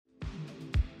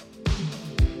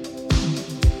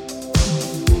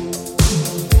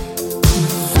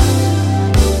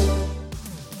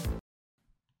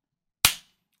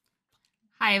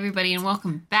Hi, everybody, and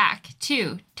welcome back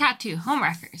to Tattoo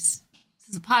Homewreckers. This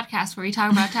is a podcast where we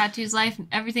talk about tattoos, life, and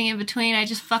everything in between. I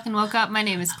just fucking woke up. My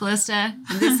name is Callista,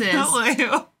 and this is... Hello.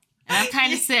 And I'm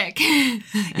kind of sick.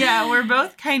 Yeah, we're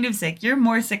both kind of sick. You're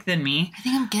more sick than me. I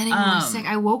think I'm getting more sick.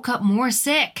 I woke up more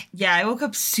sick. Yeah, I woke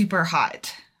up super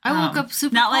hot. I woke up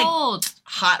super not cold.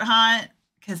 Like hot,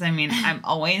 because I mean, I'm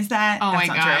always that. Oh That's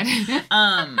my not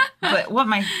God. True. But what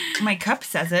my cup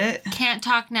says it. Can't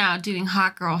talk now, doing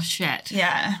hot girl shit.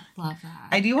 Yeah. Love that.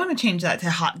 I do want to change that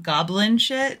to hot goblin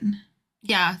shit.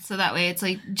 Yeah, so that way it's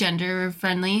like gender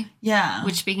friendly. Yeah.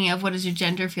 Which, speaking of, what does your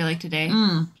gender feel like today?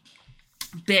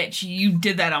 Bitch, you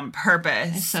did that on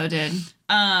purpose. I so did.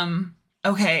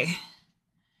 Okay.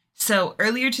 So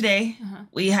earlier today,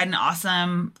 we had an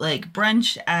awesome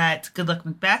brunch at Good Luck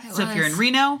Macbeth. So if you're in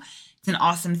Reno, it's an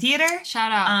awesome theater.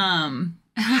 Shout out.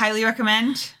 Highly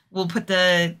recommend. We'll put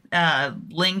the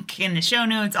link in the show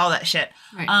notes, all that shit.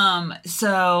 Right.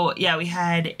 So yeah, we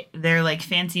had their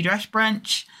fancy dress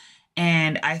brunch,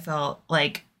 and I felt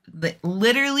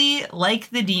literally like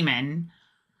the demon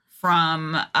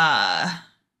from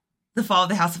The Fall of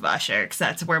the House of Usher, because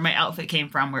that's where my outfit came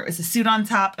from, where it was a suit on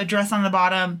top, a dress on the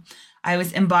bottom. I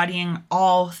was embodying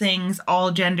all things,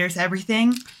 all genders,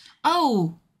 everything.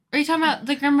 Oh, are you talking about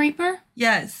the Grim Reaper?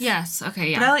 Yes. Yes.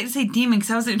 Okay, yeah. But I like to say demon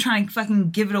because I wasn't trying to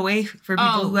fucking give it away for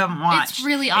people who haven't watched. It's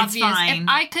really obvious. It's fine. If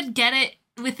I could get it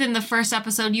within the first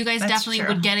episode, you guys definitely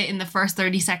would get it in the first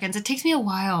 30 seconds. It takes me a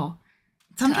while.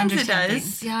 Sometimes it does.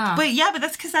 Things. Yeah. But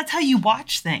that's because that's how you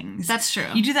watch things. That's true.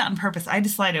 You do that on purpose. I had to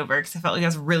slide over because I felt like I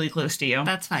was really close to you.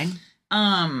 That's fine.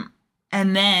 And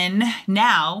then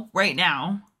right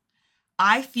now,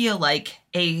 I feel like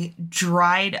a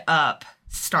dried up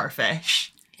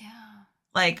starfish.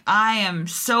 Yeah. I am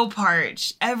so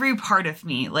parched. Every part of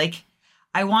me.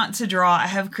 I want to draw. I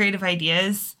have creative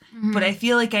ideas, but I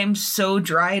feel like I'm so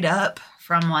dried up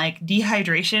from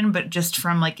dehydration, but just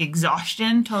from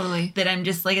exhaustion. Totally. That I'm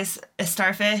just a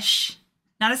starfish.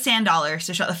 Not a sand dollar,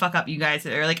 so shut the fuck up, you guys.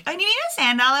 That are I need a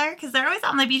sand dollar because they're always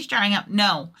on the beach drying up.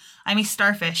 No, I'm a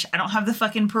starfish. I don't have the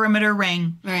fucking perimeter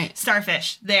ring. Right.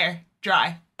 Starfish. There.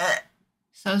 Dry. Ugh.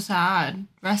 So sad.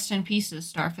 Rest in pieces,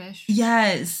 starfish.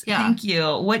 Yes. Yeah. Thank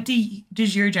you. What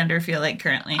does your gender feel like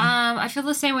currently? I feel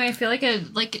the same way. I feel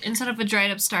like instead of a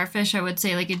dried up starfish, I would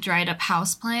say a dried up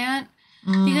houseplant.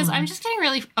 Because I'm just getting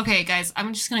really... Okay, guys,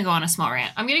 I'm just going to go on a small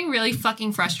rant. I'm getting really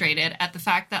fucking frustrated at the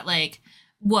fact that,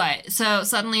 what? So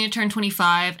suddenly I turn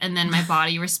 25 and then my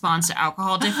body responds to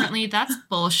alcohol differently? That's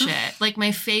bullshit.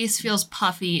 My face feels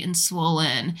puffy and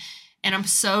swollen. And I'm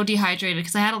so dehydrated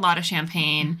because I had a lot of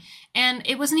champagne. And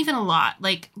it wasn't even a lot.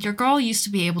 Your girl used to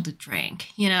be able to drink,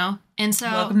 And so...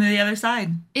 Welcome to the other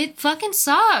side. It fucking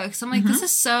sucks. I'm this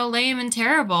is so lame and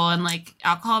terrible. And,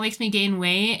 alcohol makes me gain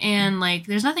weight. And,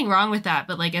 there's nothing wrong with that.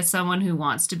 But, as someone who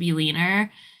wants to be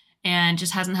leaner and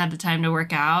just hasn't had the time to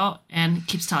work out and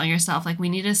keeps telling yourself, we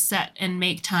need to set and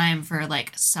make time for,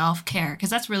 self-care. Because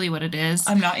that's really what it is.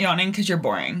 I'm not yawning because you're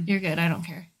boring. You're good. I don't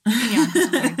care.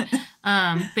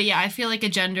 But yeah, I feel like a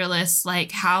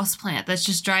genderless house plant that's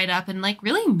just dried up and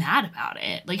really mad about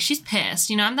it. She's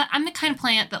pissed. I'm the kind of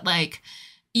plant that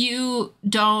you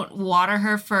don't water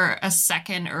her for a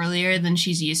second earlier than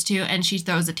she's used to, and she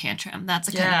throws a tantrum. That's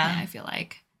the kind of plant I feel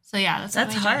like. So yeah, that's what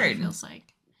my hard. Feels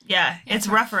like. Yeah, it's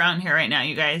rough around here right now,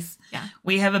 you guys. Yeah,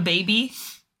 we have a baby.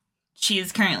 She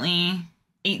is currently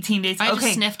 18 days. I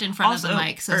just sniffed in front of the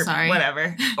mic, so sorry.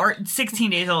 Whatever. Or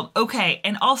 16 days old. Okay.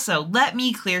 And also, let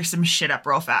me clear some shit up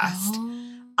real fast.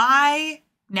 I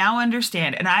now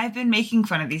understand, and I've been making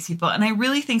fun of these people, and I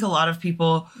really think a lot of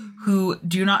people who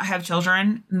do not have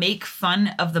children make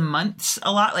fun of the months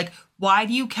a lot. Why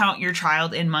do you count your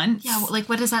child in months? Yeah,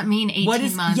 what does that mean,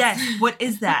 18 months? Yes, what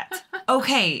is that?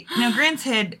 Okay. Now,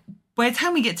 granted... By the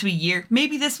time we get to a year,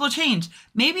 maybe this will change.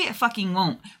 Maybe it fucking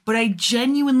won't. But I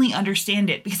genuinely understand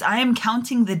it because I am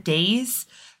counting the days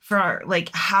for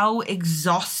how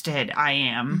exhausted I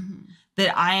am.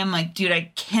 That I am dude,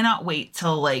 I cannot wait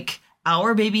till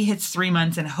our baby hits 3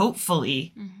 months and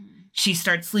hopefully she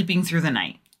starts sleeping through the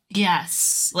night.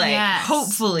 Yes.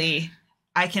 Hopefully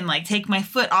I can take my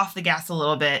foot off the gas a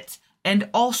little bit and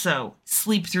also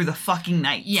sleep through the fucking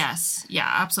night. Yes. Yeah,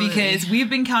 absolutely. Because we've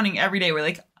been counting every day.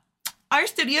 We're our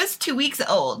studio's 2 weeks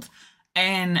old.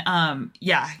 And, and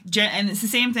it's the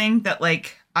same thing that,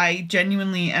 I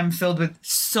genuinely am filled with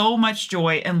so much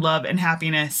joy and love and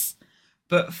happiness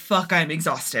But fuck, I'm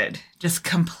exhausted. Just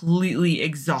completely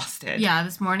exhausted. Yeah,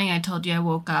 this morning I told you I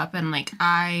woke up and like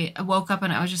I woke up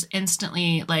and I was just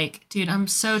instantly like, dude, I'm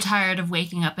so tired of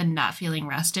waking up and not feeling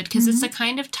rested. Because it's the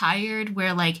kind of tired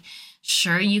where like,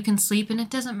 sure, you can sleep and it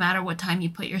doesn't matter what time you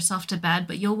put yourself to bed,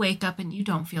 but you'll wake up and you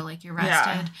don't feel like you're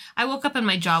rested. Yeah. I woke up and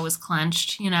my jaw was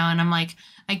clenched, and I'm like,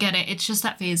 I get it. It's just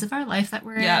that phase of our life that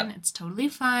we're in. It's totally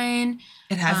fine.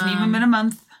 It hasn't even been a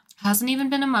month. Hasn't even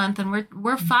been a month, and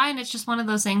we're fine. It's just one of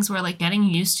those things where like getting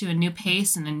used to a new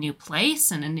pace and a new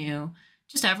place and a new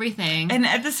just everything. And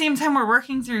at the same time, we're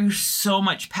working through so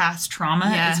much past trauma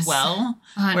as well,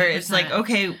 100%. where it's like,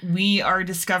 okay, we are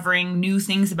discovering new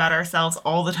things about ourselves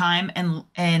all the time,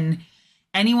 and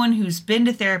anyone who's been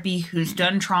to therapy, who's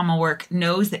done trauma work,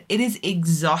 knows that it is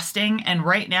exhausting. And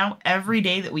right now, every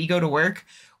day that we go to work,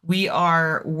 we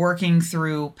are working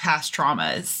through past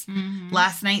traumas.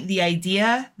 Last night, the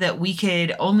idea that we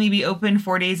could only be open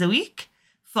 4 days a week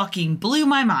fucking blew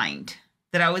my mind.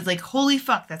 That I was like, holy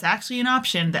fuck, that's actually an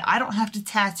option, that I don't have to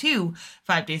tattoo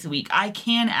 5 days a week. I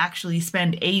can actually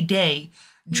spend a day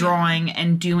drawing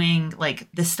and doing like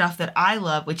the stuff that I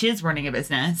love, which is running a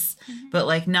business, but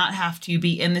like not have to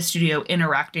be in the studio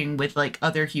interacting with like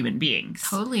other human beings.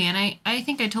 Totally. And I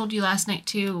think I told you last night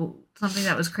too, something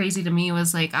that was crazy to me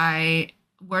was like I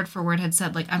word for word had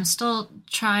said like I'm still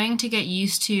trying to get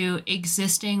used to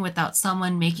existing without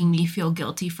someone making me feel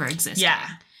guilty for existing. Yeah.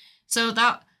 So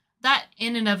that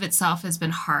in and of itself has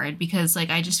been hard because like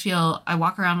I just feel I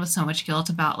walk around with so much guilt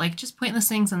about like just pointless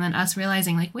things, and then us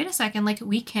realizing like, wait a second, like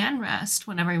we can rest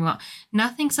whenever we want.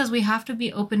 Nothing says we have to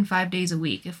be open 5 days a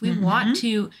week. If we want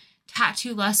to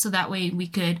tattoo less so that way we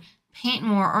could paint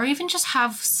more or even just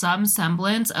have some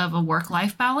semblance of a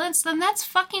work-life balance, then that's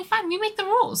fucking fine. We make the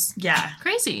rules. Yeah.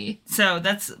 Crazy. So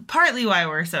that's partly why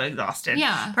we're so exhausted.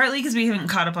 Yeah. Partly because we haven't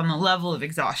caught up on the level of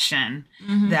exhaustion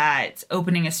that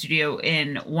opening a studio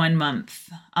in 1 month,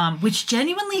 which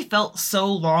genuinely felt so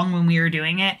long when we were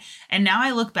doing it. And now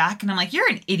I look back and I'm like, you're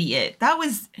an idiot. That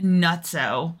was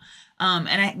nutso.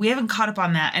 We haven't caught up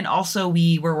on that. And also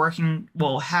we were working,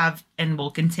 will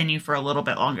continue for a little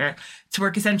bit longer to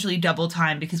work essentially double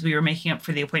time because we were making up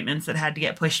for the appointments that had to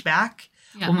get pushed back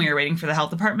when we were waiting for the health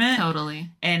department. Totally.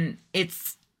 And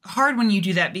it's hard when you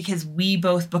do that because we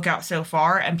both book out so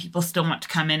far and people still want to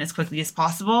come in as quickly as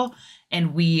possible.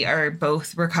 And we are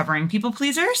both recovering people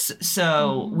pleasers.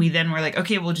 So we then were like,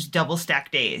 okay, we'll just double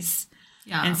stack days.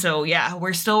 Yeah. And so,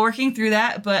 we're still working through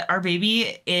that. But our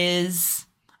baby is,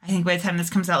 I think by the time this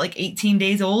comes out, like 18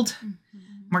 days old.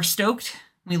 We're stoked.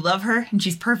 We love her and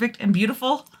she's perfect and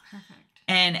beautiful. Perfect.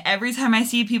 And every time I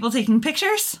see people taking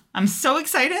pictures, I'm so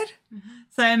excited.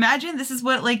 So I imagine this is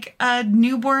what like a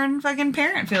newborn fucking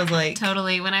parent feels like.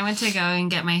 Totally. When I went to go and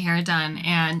get my hair done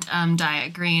and dye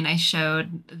it green, I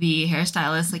showed the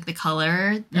hairstylist like the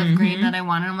color of green that I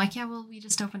wanted. I'm like, yeah, well, we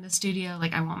just opened a studio.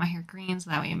 Like I want my hair green so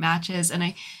that way it matches. And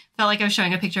I felt like I was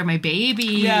showing a picture of my baby.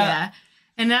 Yeah.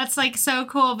 And that's like so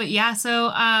cool. But yeah, so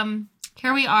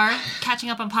here we are catching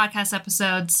up on podcast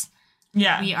episodes.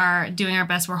 Yeah. We are doing our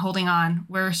best. We're holding on.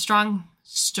 We're strong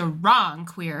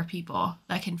queer people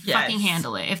that can fucking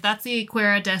handle it. If that's the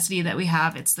queer audacity that we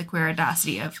have, it's the queer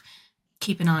audacity of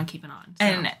keeping on. So.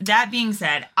 And that being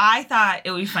said, I thought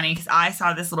it would be funny because I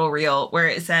saw this little reel where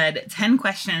it said 10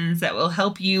 questions that will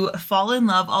help you fall in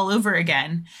love all over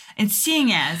again. And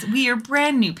seeing as we are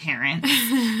brand new parents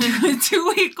to a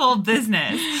 2-week-old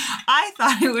business, I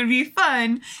thought it would be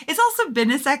fun. It's also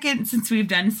been a second since we've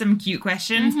done some cute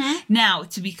questions. Now,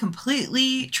 to be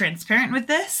completely transparent with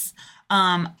this,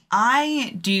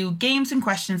 I do games and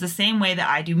questions the same way that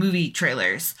I do movie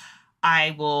trailers.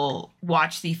 I will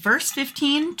watch the first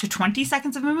 15 to 20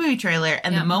 seconds of a movie trailer,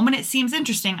 and the moment it seems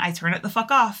interesting, I turn it the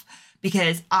fuck off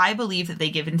because I believe that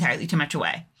they give entirely too much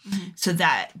away. So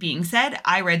that being said,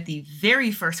 I read the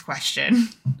very first question,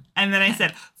 and then I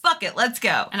said, fuck it, let's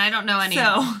go. And I don't know any.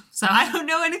 So I don't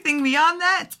know anything beyond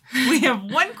that. We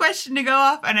have one question to go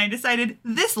off, and I decided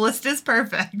this list is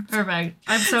perfect. Perfect.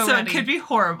 I'm so So ready. it could be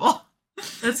horrible.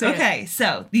 That's it. Okay,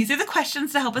 so these are the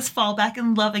questions to help us fall back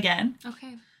in love again.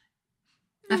 Okay.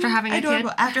 After having a kid?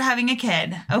 After having a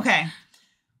kid. Okay.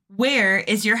 Where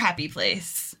is your happy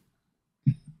place?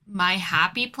 My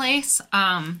happy place?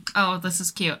 This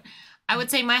is cute. I would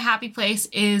say my happy place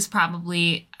is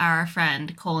probably our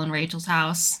friend Cole and Rachel's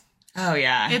house. Oh,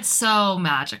 yeah. It's so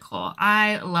magical.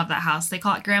 I love that house. They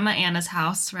call it Grandma Anna's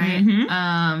house, right?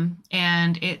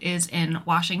 And it is in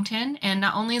Washington. And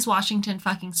not only is Washington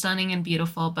fucking stunning and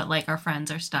beautiful, but like our friends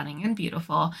are stunning and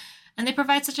beautiful. And they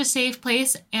provide such a safe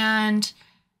place. And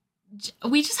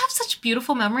we just have such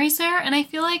beautiful memories there, and I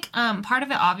feel like part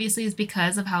of it obviously is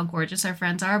because of how gorgeous our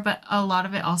friends are, but a lot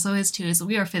of it also is too is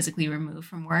we are physically removed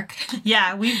from work.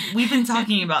 Yeah, we've been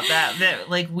talking about that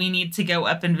like we need to go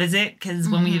up and visit because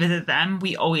when we visit them,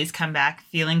 we always come back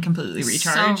feeling completely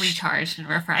recharged. So recharged and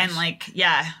refreshed. And like,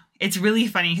 yeah, it's really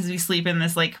funny because we sleep in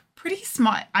this like pretty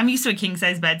small. I'm used to a king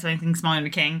size bed, so anything smaller than a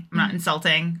king. I'm not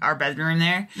insulting our bedroom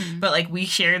there, but like we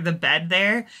share the bed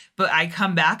there. But I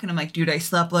come back and I'm like, dude, I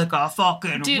slept like a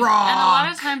fucking rock. And a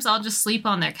lot of times I'll just sleep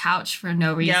on their couch for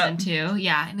no reason too.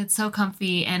 Yeah, and it's so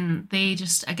comfy, and they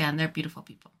just again, they're beautiful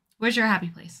people. Where's your happy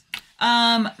place?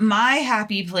 My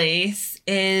happy place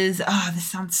is this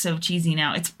sounds so cheesy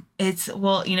now. It's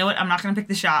well, you know what? I'm not gonna pick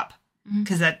the shop.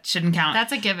 Because that shouldn't count.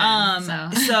 That's a given.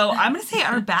 So I'm going to say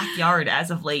our backyard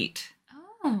as of late.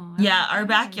 Oh. Yeah, our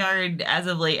backyard as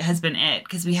of late has been it.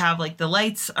 Because we have like the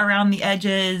lights around the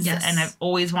edges. Yes. And I've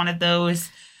always wanted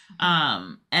those.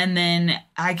 And then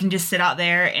I can just sit out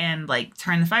there and like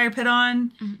turn the fire pit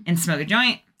on and smoke a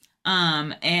joint.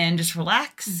 And just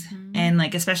relax. And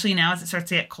like, especially now as it starts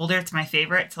to get colder, it's my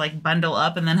favorite to like bundle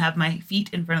up and then have my feet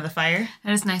in front of the fire.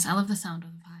 That is nice. I love the sound of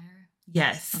the fire.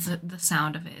 Yes. The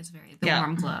sound of it is the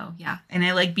warm glow. Yeah. And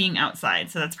I like being outside,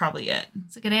 so that's probably it.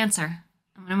 It's a good answer.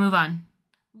 I'm going to move on.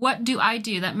 What do I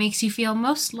do that makes you feel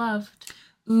most loved?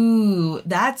 Ooh,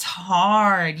 that's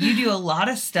hard. You do a lot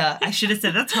of stuff. I should have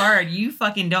said that's hard. You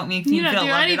fucking don't make me feel loved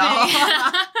at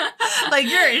all. Like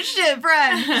you're a shit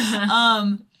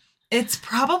friend. It's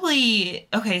probably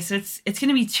okay, so it's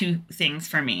gonna be two things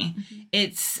for me.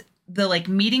 It's the like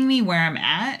meeting me where I'm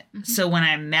at. So when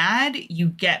I'm mad, you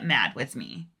get mad with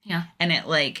me. Yeah. And it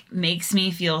like makes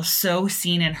me feel so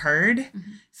seen and heard.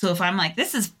 So if I'm like,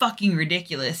 this is fucking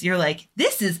ridiculous, you're like,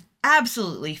 this is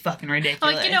absolutely fucking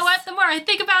ridiculous. Like, you know what? The more I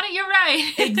think about it, you're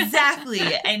right. Exactly.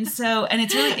 And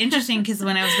it's really interesting because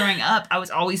when I was growing up, I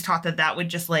was always taught that would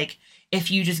just like,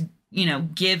 if you just, you know,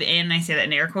 give in, I say that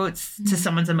in air quotes, to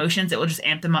someone's emotions, it will just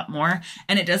amp them up more.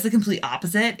 And it does the complete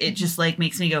opposite. It just like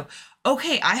makes me go,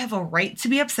 okay, I have a right to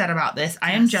be upset about this.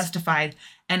 I am justified.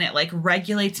 And it like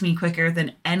regulates me quicker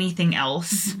than anything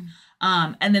else.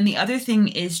 And then the other thing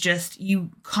is just you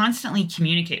constantly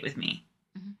communicate with me.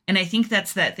 And I think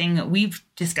that's that thing that we've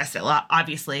discussed a lot,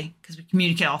 obviously, because we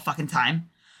communicate all fucking time.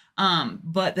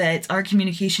 But that our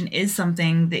communication is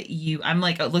something that I'm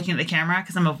like looking at the camera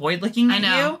because I'm avoid looking at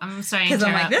you. I'm starting to because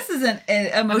I'm like, this is an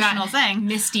emotional thing.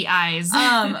 Misty eyes.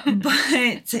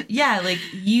 But yeah, like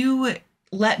you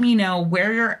let me know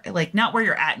where you're like, not where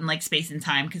you're at in like space and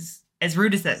time. Because as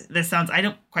rude as this sounds, I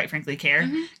don't quite frankly care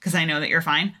because I know that you're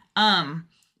fine.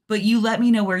 But you let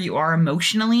me know where you are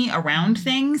emotionally around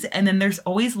things. And then there's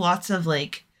always lots of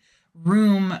like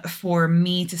room for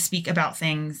me to speak about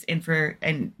things and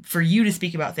for you to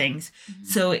speak about things.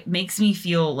 So it makes me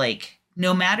feel like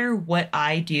no matter what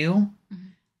I do,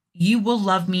 you will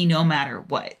love me no matter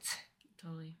what.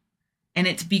 Totally. And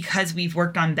it's because we've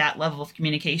worked on that level of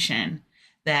communication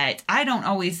that I don't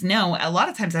always know. A lot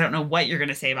of times I don't know what you're going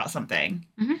to say about something.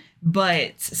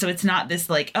 But so it's not this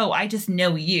like, oh, I just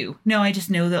know you. No, I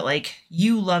just know that like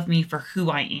you love me for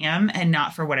who I am and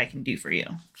not for what I can do for you.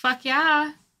 Fuck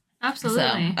yeah.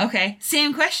 Absolutely. So, okay.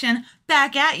 Same question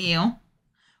back at you.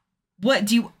 What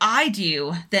do I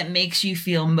do that makes you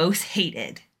feel most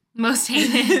hated? Most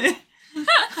hated.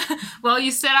 Well,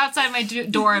 you sit outside my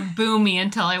door and boo me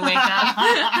until I wake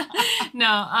up. No,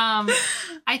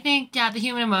 I think, the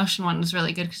human emotion one was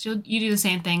really good because you do the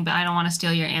same thing, but I don't want to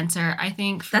steal your answer. I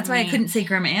think that's why I couldn't say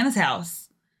Grandma Anna's house.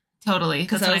 Totally.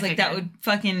 Because I was like, that would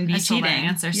fucking be cheating. I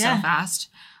answer so fast.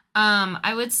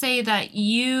 I would say that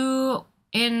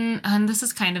and this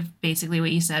is kind of basically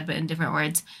what you said, but in different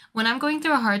words. When I'm going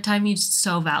through a hard time, you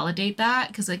so validate that.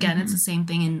 Because again, it's the same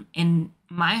thing in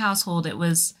my household.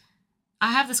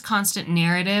 I have this constant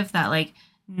narrative that like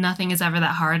nothing is ever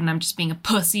that hard and I'm just being a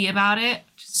pussy about it.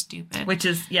 Which is stupid. Which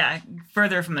is,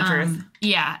 further from the truth.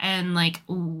 Yeah. And like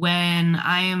when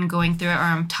I am going through it or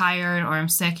I'm tired or I'm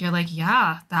sick, you're like,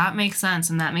 yeah, that makes sense.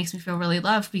 And that makes me feel really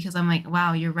loved because I'm like,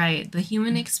 wow, you're right. The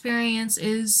human experience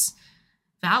is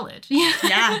valid.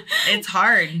 Yeah, it's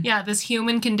hard. Yeah, this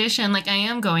human condition, like I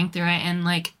am going through it and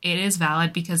like it is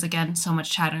valid because again, so much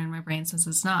chatter in my brain says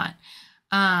it's not.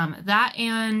 That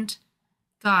and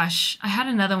gosh, I had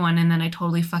another one and then I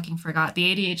totally fucking forgot.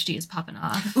 The ADHD is popping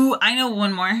off. Ooh, I know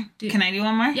one more. Can I do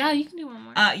one more? Yeah, you can do one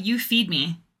more. You feed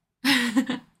me.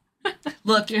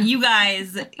 Look, you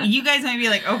guys might be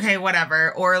like, okay,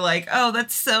 whatever. Or like, oh,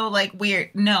 that's so like weird.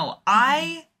 No,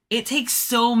 it takes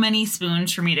so many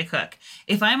spoons for me to cook.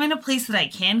 If I'm in a place that I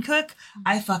can cook,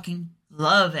 I fucking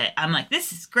love it. I'm like,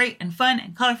 this is great and fun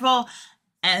and colorful.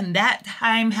 And that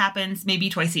time happens maybe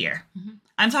twice a year.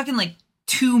 I'm talking like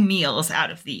 2 meals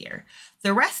out of the year.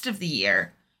 The rest of the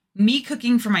year, me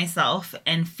cooking for myself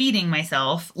and feeding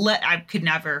myself. I could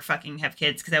never fucking have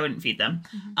kids because I wouldn't feed them.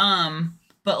 Mm-hmm.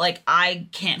 But like I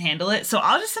can't handle it, so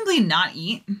I'll just simply not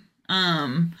eat.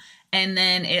 And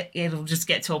then it'll just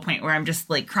get to a point where I'm just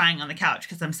like crying on the couch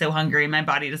because I'm so hungry. My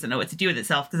body doesn't know what to do with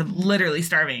itself because I'm literally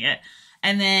starving it.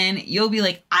 And then you'll be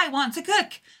like, I want to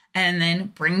cook. And then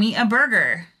bring me a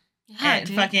burger at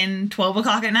fucking 12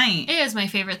 o'clock at night. It is my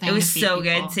favorite thing. It was so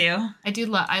good too.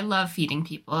 I love feeding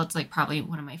people. It's like probably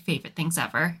one of my favorite things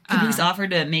ever. Caboose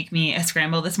offered to make me a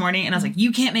scramble this morning. And I was like,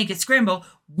 you can't make a scramble.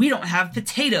 We don't have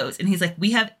potatoes. And he's like,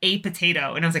 we have a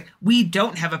potato. And I was like, we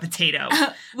don't have a potato.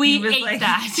 We ate like,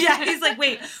 that. Yeah, he's like,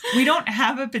 wait, we don't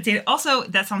have a potato. Also,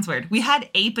 that sounds weird. We had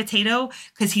a potato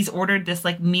because he's ordered this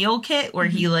like meal kit where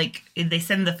he like, they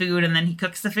send the food and then he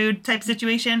cooks the food type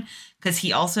situation because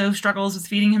he also struggles with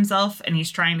feeding himself and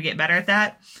he's trying to get better at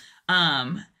that.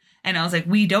 And I was like,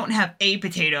 we don't have a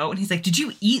potato. And he's like, did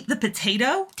you eat the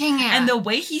potato? Dang it. And the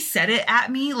way he said it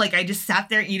at me, like I just sat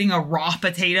there eating a raw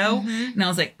potato. Mm-hmm. And I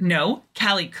was like, no,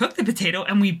 Callie cooked the potato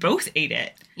and we both ate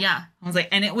it. Yeah. I was like,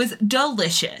 and it was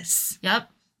delicious. Yep.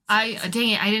 Dang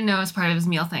it, I didn't know it was part of his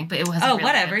meal thing, but it was. Oh, really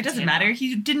whatever. It doesn't matter.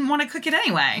 He didn't want to cook it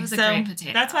anyway. It was a great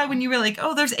potato. That's why when you were like,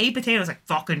 oh, there's a potato, I was like,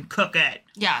 fucking cook it.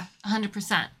 Yeah,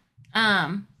 100%.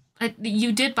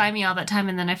 You did buy me all that time,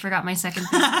 and then I forgot my second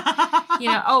thing.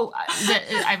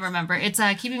 I remember. It's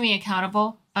keeping me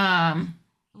accountable,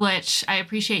 which I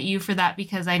appreciate you for that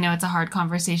because I know it's a hard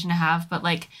conversation to have, but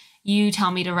like you tell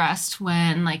me to rest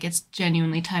when like it's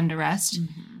genuinely time to rest,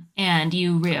 and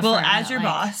you reaffirm. Well, as your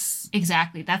boss,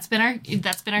 exactly. That's been our key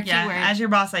word. As your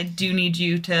boss, I do need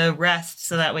you to rest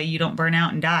so that way you don't burn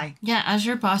out and die. Yeah, as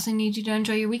your boss, I need you to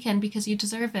enjoy your weekend because you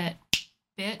deserve it.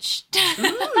 Bitch.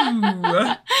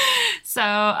 So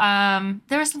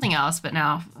there was something else, but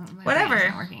no, whatever. It's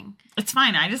not working. It's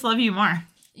fine. I just love you more.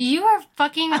 You are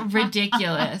fucking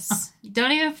ridiculous.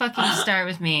 Don't even fucking start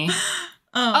with me.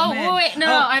 Wait,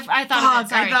 no, I thought of it.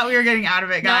 Sorry. I thought we were getting out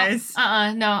of it, guys.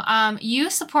 No.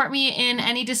 You support me in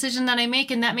any decision that I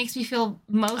make, and that makes me feel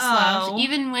most loved.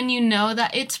 Even when you know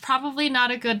that it's probably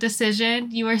not a good decision,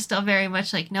 you are still very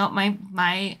much like, no,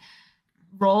 my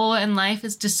role in life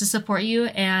is just to support you,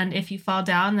 and if you fall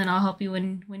down, then I'll help you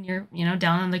when you're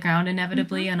down on the ground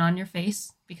inevitably and on your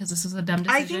face because this is a dumb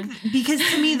decision. I think because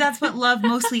to me that's what love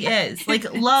mostly is.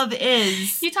 Like love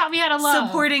is you taught me how to love,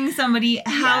 supporting somebody,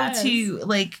 how to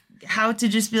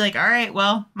just be like, all right,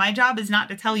 well, my job is not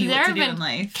to tell you what to do in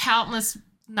life. Countless.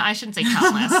 No, I shouldn't say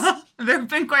countless. There have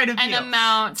been quite a few. An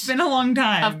amount. It's been a long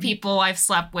time of people I've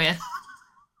slept with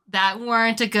that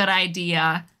weren't a good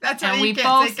idea. That's why you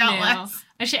can't say countless.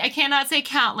 I cannot say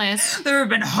countless. There have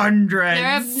been hundreds.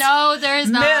 There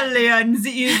is not. Millions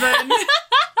even.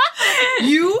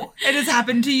 It has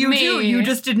happened to you too. You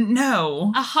just didn't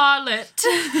know. A harlot.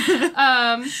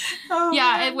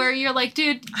 Where you're like,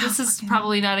 dude, this is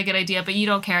probably not a good idea, but you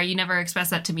don't care. You never express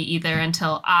that to me either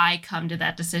until I come to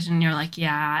that decision. And you're like,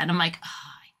 yeah. And I'm like,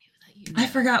 I knew that you knew. I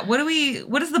forgot. What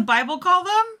does the Bible call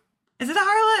them? Is it a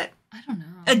harlot? I don't know.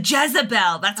 A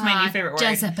Jezebel. That's my new favorite word.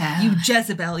 Jezebel. You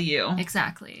Jezebel, you.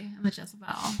 Exactly. I'm a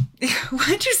Jezebel.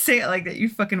 Why'd you say it like that, you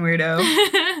fucking weirdo?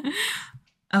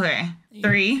 Okay.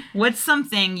 3. What's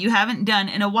something you haven't done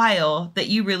in a while that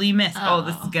you really miss? Oh,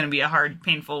 this is going to be a hard,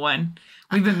 painful one.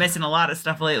 We've been missing a lot of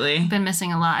stuff lately. Been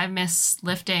missing a lot. I miss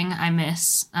lifting. I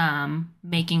miss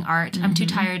making art. I'm too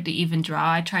tired to even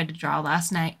draw. I tried to draw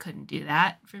last night. Couldn't do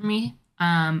that for me.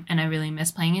 And I really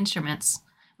miss playing instruments.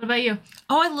 What about you?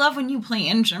 Oh, I love when you play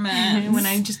instruments. When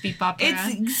I just beat bop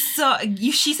around.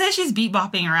 She says she's beat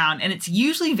bopping around, and it's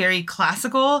usually very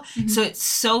classical, so it's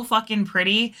so fucking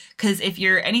pretty. Because if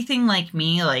you're anything like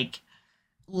me, like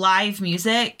live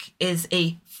music is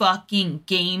a fucking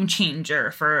game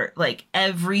changer for like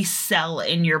every cell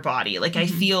in your body. Like I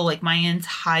feel like my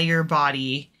entire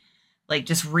body like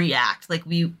just react. Like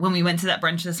when we went to that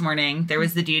brunch this morning, there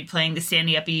was the dude playing the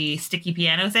standy-uppy sticky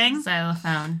piano thing.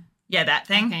 Xylophone. Yeah, that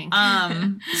thing.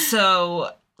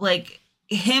 So like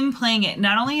him playing it,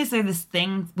 not only is there this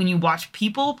thing when you watch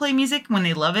people play music when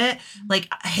they love it, like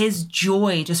his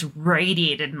joy just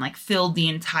radiated and like filled the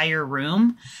entire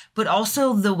room, but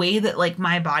also the way that like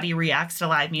my body reacts to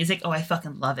live music. Oh, I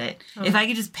fucking love it. Oh. If I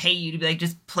could just pay you to be like,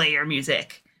 just play your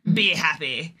music, be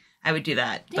happy, I would do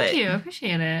that. Thank you.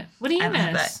 Appreciate it. What do you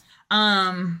miss?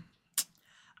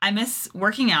 I miss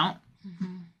working out.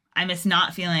 I miss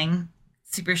not feeling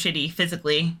super shitty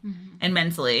physically and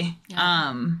mentally.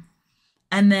 Yeah.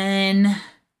 And then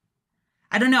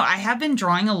I don't know, I have been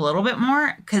drawing a little bit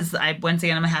more because once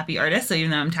again I'm a happy artist, so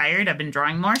even though I'm tired, I've been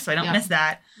drawing more, so I don't miss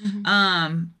that.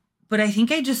 But I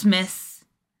think I just miss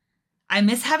I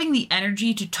miss having the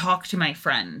energy to talk to my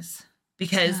friends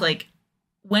because like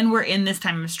when we're in this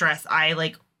time of stress, I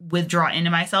like withdraw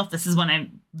into myself. This is when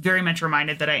I'm very much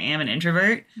reminded that I am an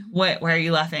introvert. Why are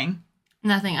you laughing?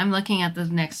 Nothing. I'm looking at the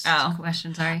next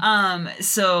question. Sorry.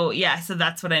 So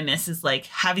that's what I miss is like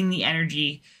having the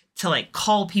energy to like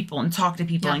call people and talk to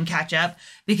people and catch up.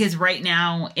 Because right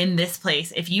now in this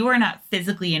place, if you are not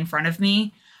physically in front of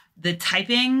me, the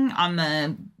typing on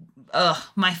the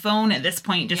my phone at this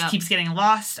point just keeps getting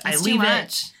lost. It's I leave too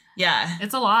much. it. Yeah.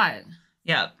 It's a lot.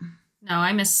 Yep. No,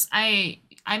 I miss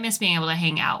being able to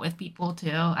hang out with people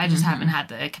too. I just haven't had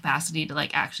the capacity to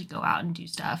like actually go out and do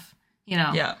stuff, you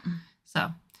know? Yeah.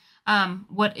 So,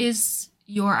 what is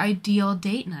your ideal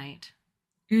date night?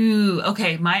 Ooh,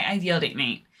 okay. My ideal date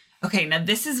night. Okay, now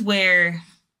this is where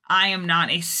I am not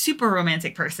a super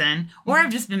romantic person, or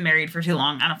I've just been married for too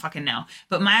long. I don't fucking know.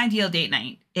 But my ideal date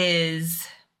night is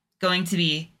going to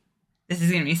be, this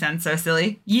is going to sound so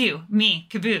silly. You, me,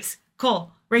 Caboose,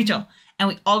 Cole, Rachel, and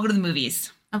we all go to the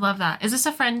movies. I love that. Is this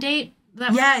a friend date?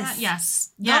 Yes.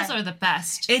 Yes. Yeah. Those are the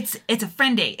best. It's a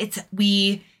friend date.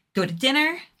 We go to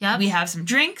dinner. Yep. We have some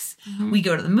drinks. We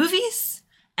go to the movies.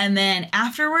 And then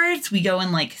afterwards, we go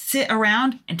and like sit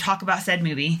around and talk about said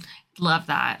movie. Love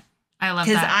that. I love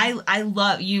that. Because I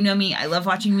love, you know me, I love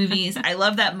watching movies. I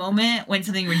love that moment when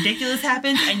something ridiculous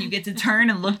happens and you get to turn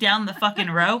and look down the fucking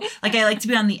row. Like I like to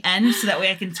be on the end so that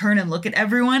way I can turn and look at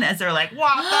everyone as they're like,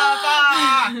 what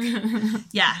the fuck?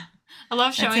 Yeah. I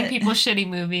love showing people shitty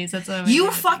movies. That's what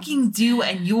you fucking do,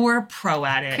 and you're a pro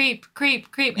at it. Creep.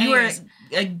 You are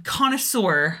a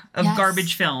connoisseur of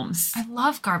garbage films. I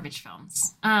love garbage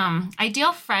films.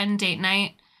 Ideal friend date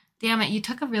night. Damn it, you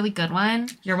took a really good one.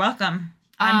 You're welcome.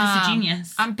 I'm just a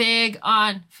genius. I'm big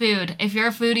on food. If you're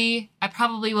a foodie, I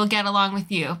probably will get along with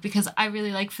you because I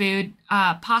really like food.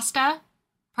 Pasta,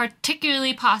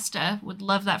 particularly pasta. Would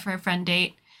love that for a friend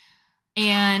date.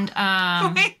 And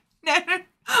wait, no.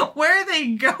 Where are they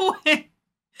going?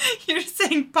 You're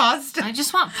saying pasta. I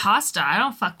just want pasta. I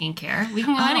don't fucking care. We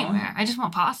can go anywhere. I just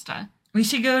want pasta. We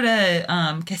should go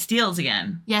to Castile's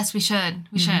again. Yes, we should.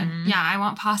 We should. Yeah, I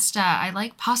want pasta. I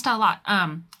like pasta a lot.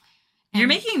 You're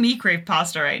making me crave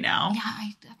pasta right now. Yeah,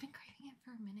 I've been craving it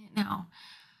for a minute now.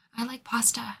 I like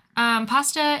pasta.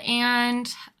 Pasta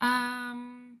and I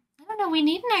don't know. We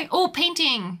need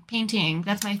painting. Painting.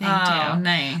 That's my thing too. Oh,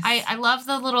 nice. I love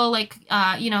the little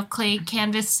clay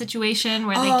canvas situation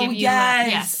where they give you.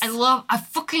 Yes. I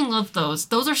fucking love those.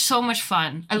 Those are so much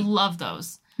fun. I love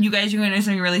those. You guys, you're going to know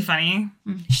something really funny.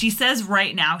 She says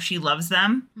right now she loves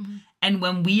them. And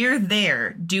when we're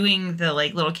there doing the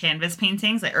like little canvas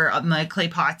paintings or on the clay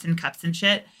pots and cups and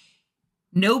shit,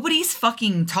 nobody's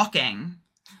fucking talking.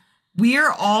 We're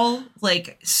all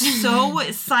like so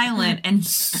silent and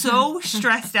so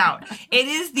stressed out. It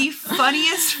is the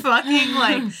funniest fucking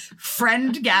like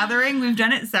friend gathering. We've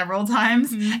done it several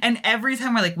times. And every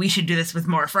time we're like, we should do this with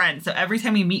more friends. So every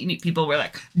time we meet new people, we're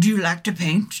like, do you like to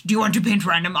paint? Do you want to paint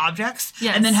random objects?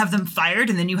 Yes. And then have them fired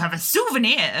and then you have a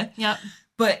souvenir. Yep.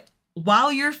 But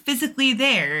while you're physically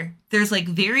there, there's like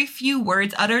very few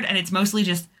words uttered and it's mostly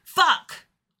just fuck.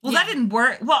 Well, that didn't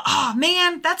work. Well, oh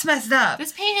man, that's messed up.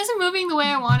 This paint isn't moving the way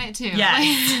I want it to. Yeah,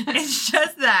 it's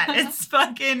just that. It's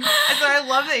fucking. So I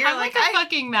love that you're I'm like a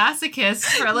fucking masochist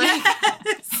for like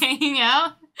hanging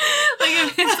out. Like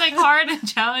if it's like hard and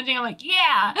challenging, I'm like,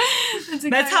 yeah.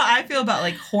 That's how I feel about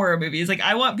like horror movies. Like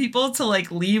I want people to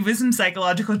like leave with some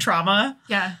psychological trauma.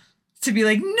 Yeah. To be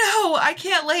like, no, I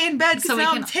can't lay in bed because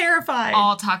now I'm terrified.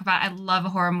 All talk about it. I love a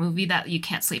horror movie that you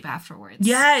can't sleep afterwards.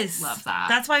 Yes. Love that.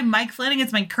 That's why Mike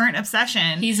Flanagan's my current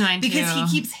obsession. He's mine too. Because he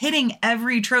keeps hitting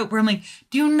every trope where I'm like,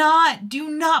 do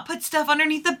not put stuff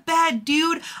underneath the bed,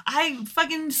 dude. I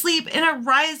fucking sleep in a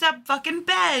rised up fucking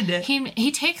bed.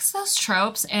 He takes those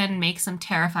tropes and makes them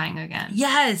terrifying again.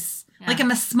 Yes. Yeah. Like I'm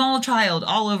a small child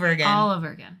all over again. All over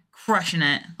again. Crushing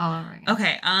it. All over again.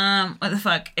 Okay. What the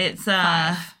fuck? It's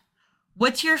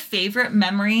what's your favorite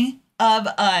memory of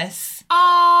us?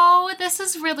 Oh, this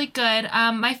is really good.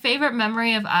 My favorite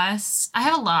memory of us, I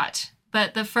have a lot,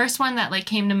 but the first one that like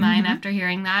came to mind after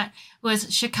hearing that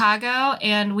was Chicago,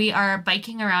 and we are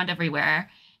biking around everywhere.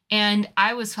 And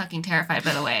I was fucking terrified,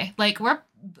 by the way. Like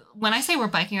when I say we're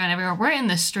biking around everywhere, we're in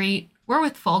the street. We're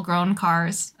with full-grown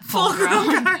cars.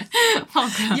 Full-grown cars.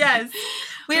 Full-grown. Yes.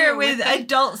 We're with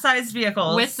adult-sized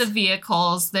vehicles. With the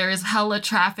vehicles. There is hella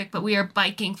traffic, but we are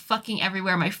biking fucking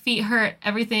everywhere. My feet hurt.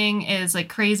 Everything is like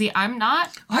crazy. I'm not.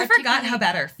 Oh, I forgot how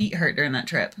bad our feet hurt during that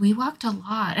trip. We walked a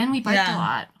lot and we biked a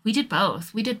lot. We did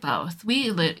both.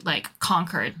 We like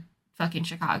conquered fucking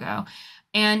Chicago.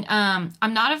 And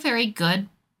I'm not a very good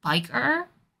biker.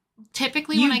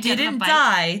 typically You when I get on a didn't bike,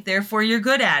 die, therefore you're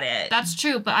good at it. that's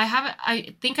true, but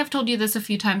I think I've told you this a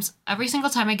few times. Every single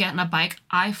time I get on a bike,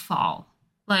 I fall.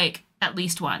 Like, at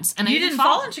least once. And You I didn't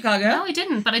fall in Chicago? No, I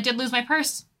didn't, but I did lose my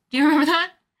purse. Do you remember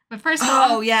that? My purse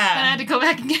fell. Oh, yeah. And I had to go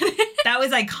back and get it. That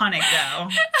was iconic,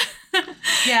 though.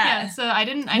 Yeah, so I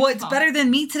didn't What's fall. better than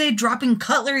me today dropping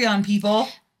cutlery on people?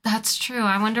 That's true.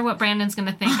 I wonder what Brandon's going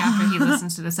to think after he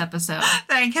listens to this episode. That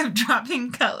I kept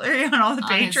dropping cutlery on all the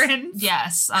patrons.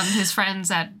 Yes, on his friends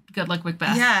at Good Luck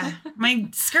Macbeth. Yeah. My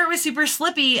skirt was super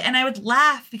slippy and I would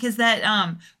laugh because that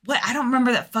I don't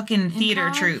remember that fucking theater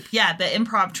Improv? troupe. Yeah, the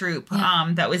improv troupe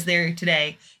that was there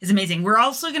today is amazing. We're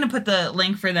also going to put the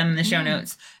link for them in the show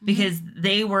notes because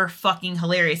they were fucking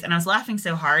hilarious and I was laughing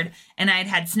so hard and I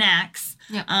had snacks.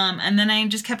 Yep. And then I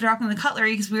just kept dropping the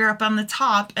cutlery because we were up on the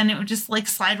top and it would just like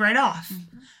slide right off.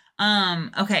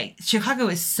 Okay, Chicago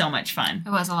is so much fun. It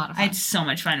was a lot of I fun. had so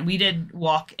much fun. We did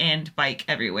walk and bike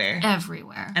everywhere.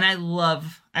 Everywhere. And I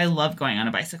love going on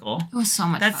a bicycle. It was so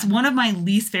much That's fun. one of my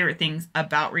least favorite things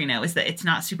about Reno is that it's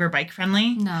not super bike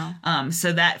friendly. No.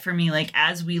 So that for me, like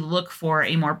as we look for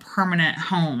a more permanent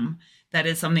home, that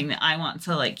is something that I want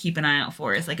to like keep an eye out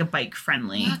for is like a bike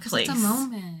friendly place. It's a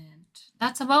moment.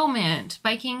 That's a moment.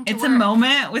 Biking to It's work. a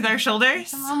moment with our shoulders.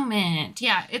 It's a moment.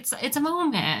 Yeah, it's a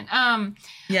moment. What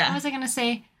Yeah. was I gonna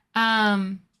say?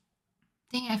 Dang,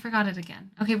 I forgot it again.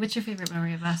 Okay, what's your favorite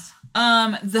memory of us?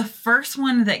 The first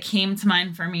one that came to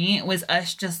mind for me was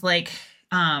us just like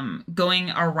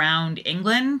going around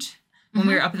England when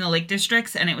we were up in the Lake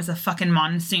Districts and it was a fucking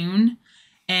monsoon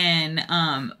and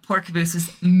poor Caboose was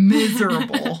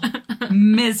miserable.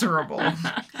 Miserable.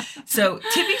 So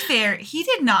to be fair, he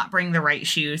did not bring the right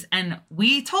shoes and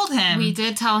we told him We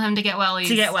did tell him to get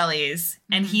wellies.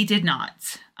 and he did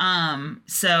not.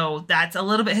 So that's a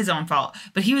little bit his own fault,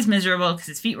 but he was miserable because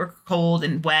his feet were cold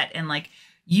and wet and like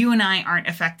you and I aren't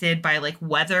affected by like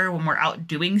weather when we're out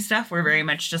doing stuff. We're very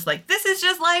much just like, this is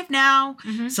just life now.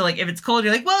 So like if it's cold,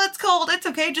 you're like, well, it's cold. It's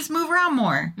okay. Just move around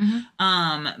more.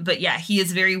 But yeah, he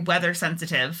is very weather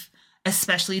sensitive,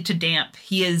 especially to damp.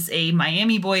 He is a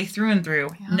Miami boy through and through,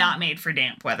 not made for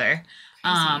damp weather.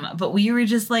 But we were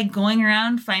just like going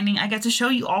around finding, I got to show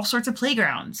you all sorts of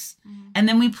playgrounds. And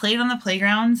then we played on the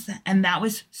playgrounds and that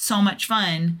was so much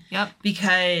fun. Yep.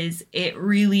 Because it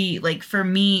really, like for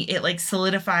me, it like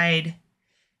solidified,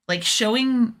 like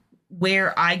showing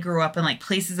where I grew up and like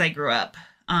places I grew up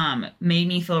made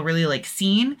me feel really like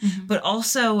seen. But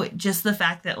also just the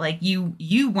fact that like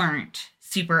you weren't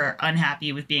super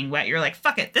unhappy with being wet. You're like,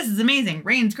 fuck it, this is amazing.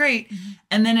 Rain's great.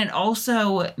 And then it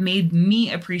also made me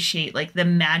appreciate like the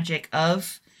magic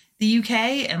of the UK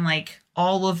and like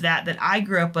all of that I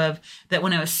grew up of, that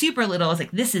when I was super little, I was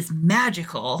like, this is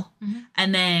magical.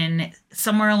 And then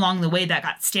somewhere along the way that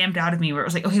got stamped out of me where it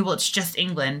was like, okay, well, it's just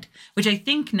England, which I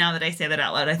think now that I say that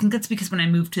out loud, I think that's because when I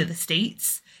moved to the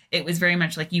States, it was very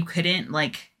much like you couldn't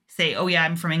like say, oh yeah,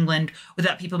 I'm from England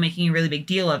without people making a really big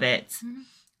deal of it.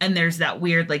 And there's that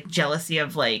weird like jealousy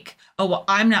of like, oh, well,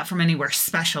 I'm not from anywhere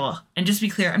special. And just to be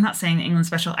clear, I'm not saying that England's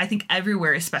special. I think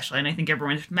everywhere is special and I think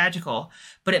everyone's magical.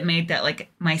 But it made that like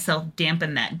myself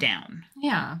dampen that down.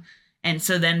 Yeah. And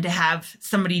so then to have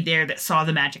somebody there that saw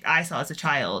the magic I saw as a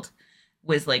child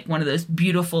was like one of those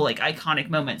beautiful, like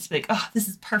iconic moments. Like, oh, this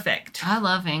is perfect. I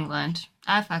love England.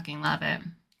 I fucking love it.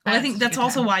 Well, I think that's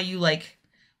also why you like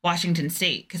Washington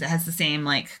State, because it has the same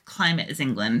like climate as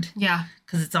England. Yeah.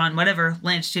 Because it's on whatever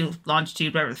longitude,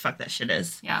 whatever the fuck that shit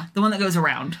is. Yeah. The one that goes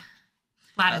around.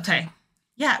 Latitude. Okay.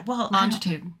 Yeah, well.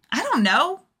 Longitude. I don't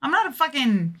know. I'm not a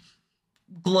fucking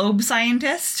globe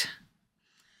scientist.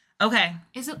 Okay.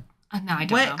 Is it? No, I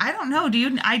don't know. I don't know,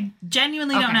 dude. I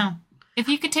genuinely don't know. If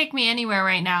you could take me anywhere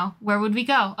right now, where would we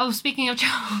go? Oh, speaking of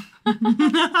travel.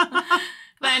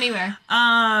 But anywhere.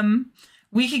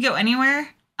 We could go anywhere.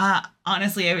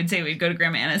 Honestly, I would say we'd go to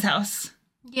Grandma Anna's house.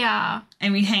 Yeah.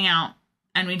 And we'd hang out.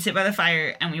 And we'd sit by the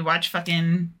fire. And we'd watch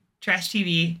fucking trash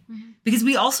TV. Because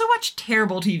we also watch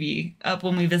terrible TV up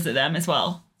when we visit them as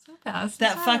well. So fast.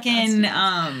 That fucking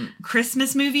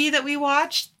Christmas movie that we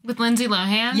watched. With Lindsay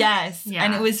Lohan? Yes. Yeah.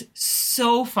 And it was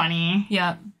so funny.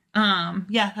 Yep.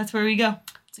 Yeah, that's where we go.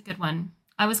 It's a good one.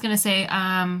 I was going to say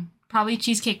probably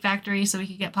Cheesecake Factory so we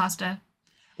could get pasta.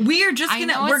 We are just we're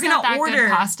gonna order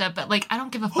pasta, but like I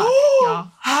don't give a fuck, y'all.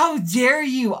 How dare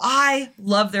you? I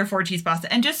love their 4-cheese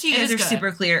pasta. And just so you guys are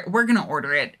super clear, we're gonna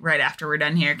order it right after we're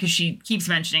done here because she keeps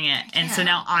mentioning it. And so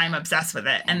now I'm obsessed with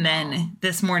it. And then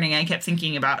this morning I kept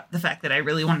thinking about the fact that I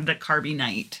really wanted a carby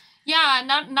night. Yeah,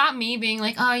 not me being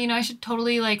like, oh, you know, I should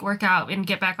totally like work out and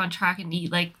get back on track and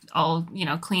eat like all, you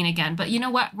know, clean again. But you know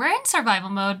what? We're in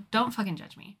survival mode. Don't fucking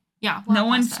judge me. Yeah. No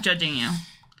one's judging you.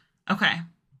 Okay.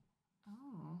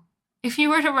 Oh. if you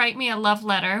were to write me a love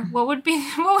letter, what would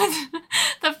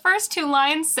the first two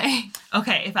lines say?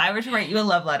 Okay, if I were to write you a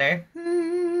love letter.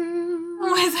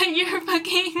 Was it your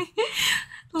fucking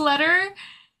letter?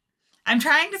 I'm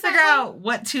trying to figure out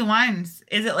what 2 lines.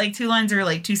 Is it like 2 lines or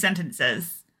like 2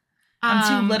 sentences?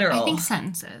 I'm too literal. I think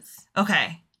sentences.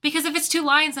 Okay. Because if it's 2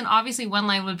 lines, then obviously one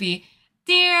line would be,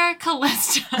 Dear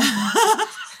Callista.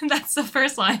 That's the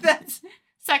first line.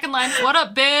 Second line, what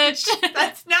up, bitch?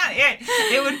 That's not it.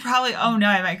 It would probably, oh no,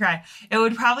 I might cry. It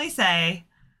would probably say,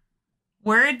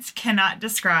 words cannot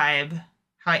describe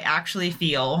how I actually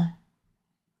feel.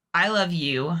 I love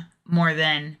you more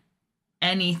than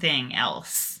anything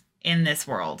else in this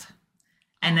world.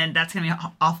 And then that's going to be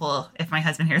awful if my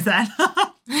husband hears that.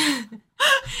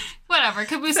 Whatever,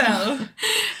 Caboose. So.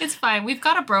 It's fine. We've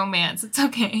got a bromance. It's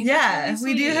okay. Yeah,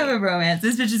 we do have a bromance.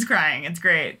 This bitch is crying. It's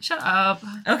great. Shut up.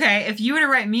 Okay, if you were to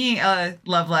write me a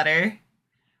love letter,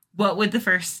 what would the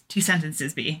first 2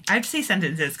 sentences be? I have to say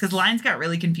sentences because lines got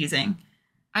really confusing.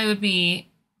 It would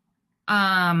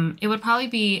probably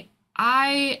be,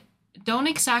 I don't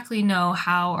exactly know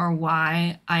how or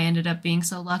why I ended up being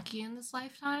so lucky in this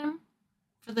lifetime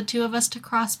for the 2 of us to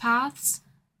cross paths,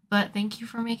 but thank you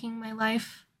for making my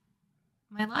life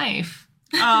my life.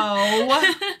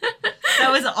 Oh,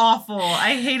 that was awful.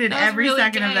 I hated every really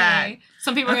second of that.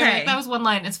 Some people are like, that was 1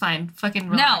 line. It's fine. Fucking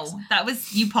relax. No, that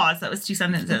was, you paused. That was 2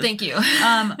 sentences. Thank you.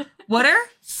 What are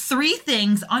 3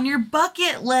 things on your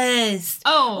bucket list?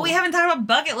 Oh. We haven't talked about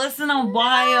bucket lists in a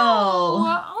while.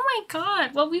 Oh my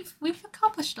God. Well, we've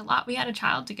accomplished a lot. We had a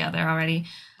child together already.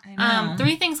 I know.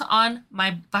 3 things on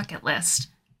my bucket list.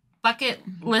 Bucket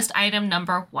list item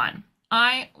number 1.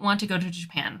 I want to go to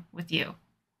Japan with you.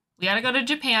 We gotta go to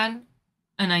Japan,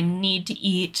 and I need to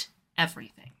eat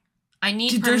everything. I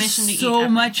need permission to eat everything. So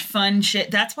much fun shit.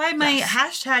 That's why my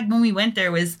hashtag when we went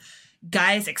there was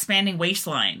guys expanding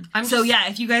waistline.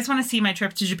 If you guys want to see my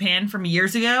trip to Japan from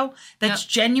years ago, that's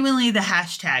genuinely the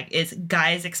hashtag is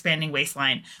guys expanding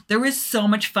waistline. There was so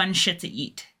much fun shit to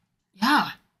eat. Yeah.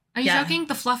 Are you joking?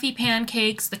 The fluffy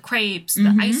pancakes, the crepes,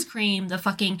 the ice cream, the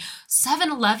fucking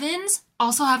 7-Elevens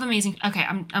also have amazing... Okay,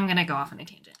 I'm going to go off on a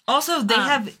tangent. Also, they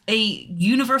have a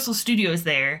Universal Studios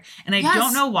there, and I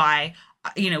don't know why.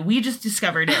 We just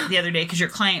discovered it the other day because your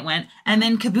client went, and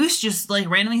then Caboose just like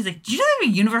randomly, he's like, do you know they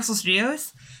have a Universal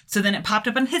Studios? So then it popped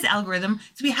up on his algorithm,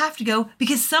 so we have to go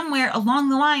because somewhere along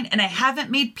the line, and I haven't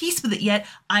made peace with it yet,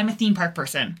 I'm a theme park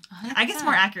person. I guess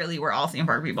more accurately, we're all theme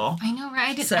park people. I know,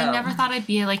 right? I never thought I'd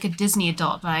be like a Disney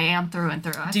adult, but I am through and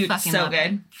through. I fucking love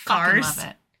it. Cars. Fucking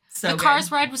love it. The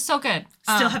Cars ride was so good.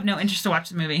 Still have no interest to watch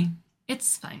the movie.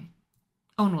 It's fine.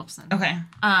 Owen Wilson. Okay.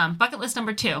 Bucket list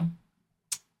number 2.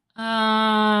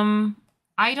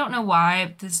 I don't know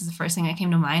why this is the first thing that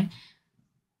came to mind.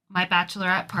 My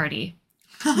bachelorette party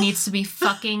needs to be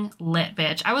fucking lit,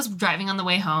 bitch. I was driving on the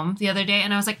way home the other day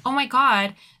and I was like, oh my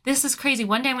God, this is crazy.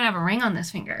 One day I'm gonna have a ring on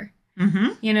this finger. Mm-hmm.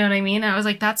 You know what I mean? I was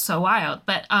like, that's so wild.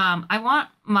 But I want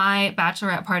my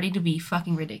bachelorette party to be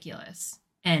fucking ridiculous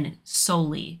and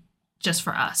solely just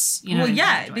for us. You know? Well,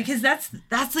 yeah, because that's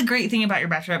the great thing about your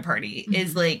bachelorette party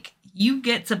is like you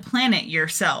get to plan it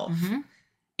yourself. Mm-hmm.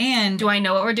 And do I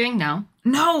know what we're doing? No.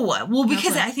 Well,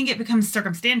 because I think it becomes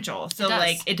circumstantial. So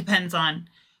like it depends on,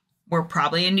 we're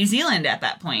probably in New Zealand at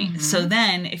that point. Mm-hmm. So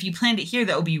then if you planned it here,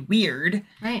 that would be weird.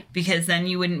 Right. Because then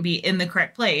you wouldn't be in the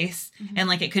correct place. Mm-hmm. And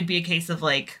like it could be a case of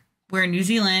like, we're in New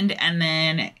Zealand and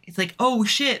then it's like, oh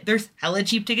shit, there's hella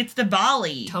cheap tickets to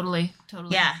Bali. Totally.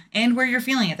 Yeah. And where you're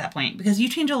feeling at that point. Because you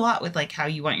change a lot with like how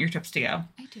you want your trips to go.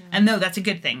 I do. And no, that's a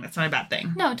good thing. That's not a bad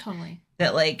thing. No, totally.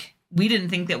 That like, we didn't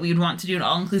think that we would want to do an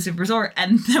all-inclusive resort,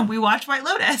 and then we watched White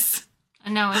Lotus.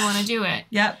 And now I want to do it.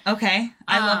 Yep. Okay.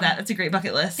 I love that. That's a great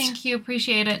bucket list. Thank you.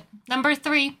 Appreciate it. Number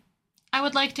 3, I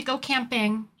would like to go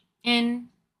camping in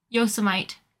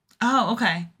Yosemite. Oh,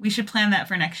 okay. We should plan that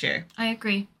for next year. I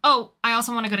agree. Oh, I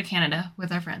also want to go to Canada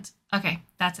with our friends. Okay,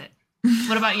 that's it.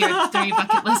 What about your 3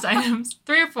 bucket list items?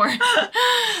 3 or 4?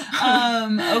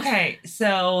 Okay,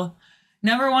 so...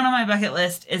 Number 1 on my bucket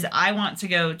list is I want to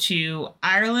go to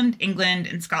Ireland, England,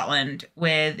 and Scotland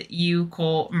with you,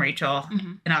 Cole, and Rachel,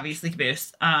 and obviously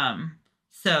Caboose.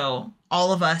 So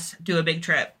all of us do a big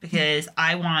trip because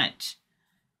I want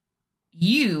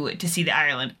you to see the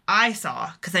Ireland I saw,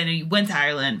 because I know you went to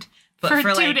Ireland, but for 2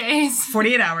 like days.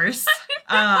 48 hours.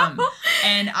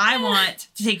 And I want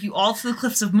to take you all to the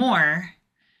Cliffs of Moher,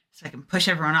 so I can push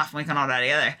everyone off and we can all die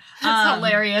together. That's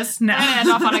hilarious. No. I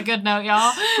end off on a good note,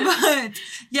 y'all. But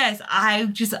yes,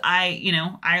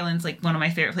 Ireland's like one of my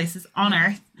favorite places on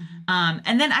earth.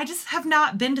 And then I just have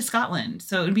not been to Scotland.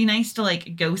 So it would be nice to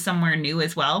like go somewhere new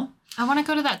as well. I want to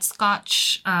go to that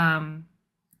Scotch, it's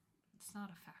not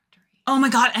a factory. Oh my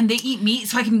God. And they eat meat,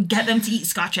 so I can get them to eat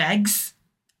Scotch eggs.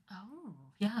 Oh,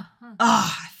 yeah. Huh.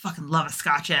 Oh, I fucking love a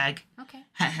Scotch egg. Okay.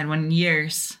 Haven't had one in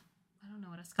years. I don't know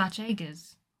what a Scotch egg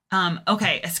is.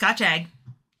 Okay, a Scotch egg.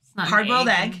 It's not Hard-boiled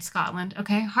an egg. in Scotland.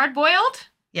 Okay. Hard-boiled?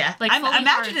 Yeah. Like, I fully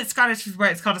imagine hard. it's Scottish where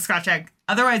it's called a Scotch egg.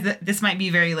 Otherwise, this might be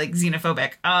very, like,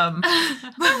 xenophobic. I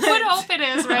would hope it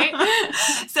is, right?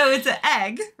 So it's an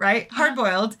egg, right?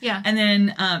 Hard-boiled. Yeah. And then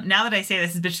now that I say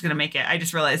this bitch is going to make it, I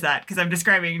just realized that because I'm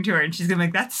describing it to her and she's going to be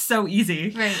like, that's so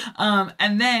easy. Right.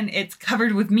 And then it's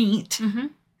covered with meat. Mm-hmm.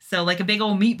 So like a big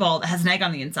old meatball that has an egg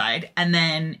on the inside. And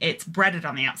then it's breaded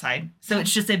on the outside. So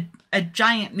it's just a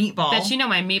giant meatball. Bet you know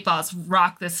my meatballs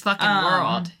rock this fucking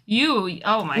world.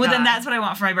 Oh my God. Well, then that's what I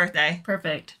want for my birthday.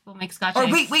 Perfect. We'll make Scotch Or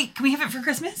eggs. wait, can we have it for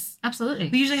Christmas? Absolutely.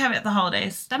 We usually have it at the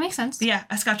holidays. That makes sense. But yeah,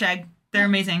 a Scotch egg. They're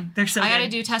amazing. They're so I good. gotta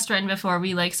do test run before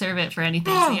we like serve it for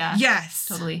anything. Oh, So yeah. yes.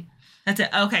 Totally. That's it.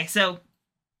 Okay, so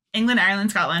England,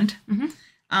 Ireland, Scotland.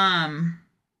 Mm-hmm.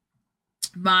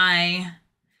 My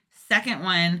second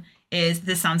one is,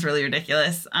 this sounds really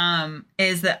ridiculous,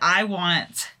 is that I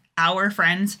want our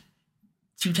friends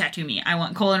to tattoo me. I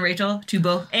want Cole and Rachel to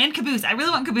both, and Caboose. I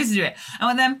really want Caboose to do it. I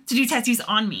want them to do tattoos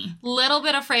on me. Little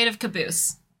bit afraid of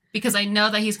Caboose because I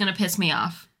know that he's gonna piss me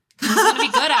off. He's gonna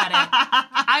be good at it.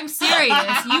 I'm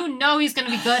serious. You know he's gonna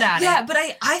be good at it. Yeah, but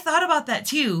I thought about that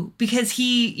too because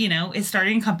he, is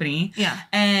starting a company. Yeah.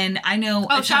 And I know.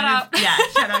 Oh, shout out. Yeah,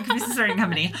 shout out. Caboose is starting a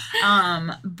company.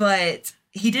 But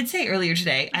he did say earlier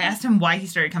today, I asked him why he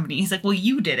started a company. He's like, well,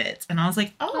 you did it. And I was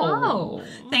like, oh.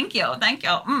 Thank you. We're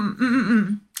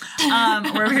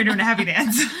over here doing a happy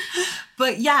dance.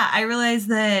 But yeah, I realized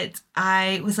that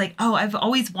I was like, oh, I've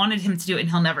always wanted him to do it and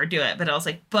he'll never do it. But I was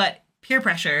like, but peer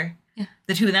pressure,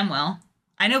 the two of them will.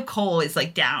 I know Cole is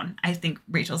like down. I think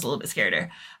Rachel's a little bit scareder.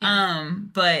 Yeah.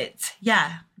 But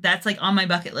yeah, that's like on my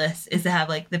bucket list is to have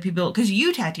like the people, because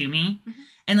you tattoo me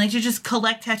and like to just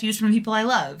collect tattoos from the people I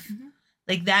love. Mm-hmm.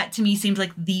 Like that to me seems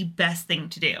like the best thing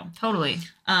to do. Totally.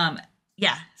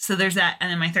 Yeah. So there's that.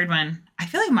 And then my third one, I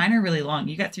feel like mine are really long.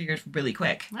 You got through yours really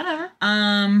quick. Whatever.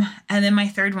 And then my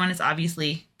third one is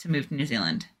obviously to move to New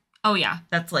Zealand. Oh, yeah.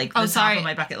 That's like the top of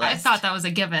my bucket list. I thought that was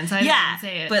a given, so I didn't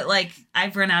say it. But like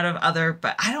I've run out of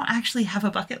but I don't actually have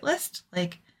a bucket list.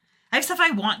 Like I have stuff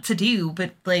I want to do,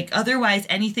 but like otherwise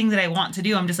anything that I want to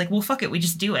do, I'm just like, well, fuck it. We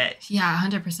just do it. Yeah,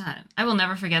 100%. I will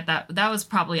never forget that. That was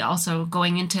probably also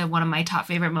going into one of my top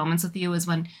favorite moments with you was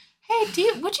when, hey,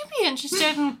 would you be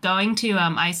interested in going to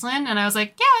Iceland? And I was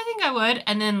like, yeah, I think I would.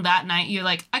 And then that night you're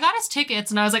like, I got us tickets.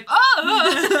 And I was like,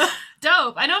 oh,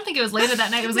 dope. I don't think it was later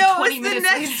that night. It was like 20 minutes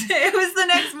later. It was the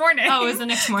next morning. Oh, it was the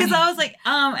next morning. Because I was like,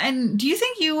 and do you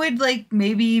think you would like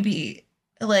maybe be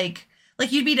like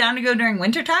you'd be down to go during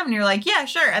wintertime? And you're like, yeah,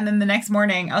 sure. And then the next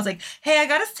morning I was like, hey, I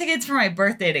got us tickets for my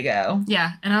birthday to go.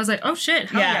 Yeah. And I was like, oh shit.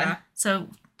 Hell yeah. So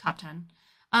top 10.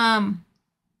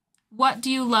 What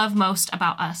do you love most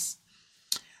about us?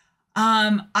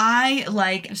 I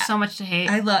like, there's so much to hate.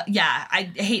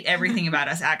 I hate everything about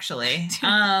us actually.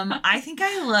 I think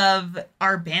I love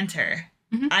our banter.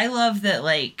 Mm-hmm. I love that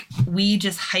like we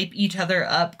just hype each other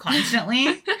up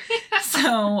constantly.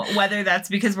 So whether that's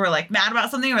because we're like mad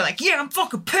about something, we're like, yeah, I'm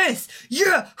fucking pissed.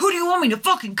 Yeah, who do you want me to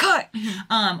fucking cut?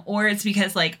 Mm-hmm. Or it's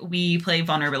because like we play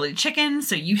vulnerability chicken.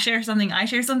 So you share something, I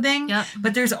share something. Yep.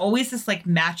 But there's always this like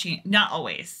matching, not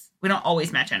always. We don't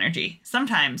always match energy.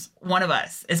 Sometimes one of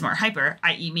us is more hyper,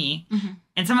 i.e. me,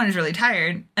 and someone is really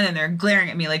tired, and then they're glaring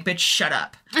at me like, bitch, shut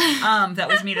up. That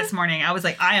was me this morning. I was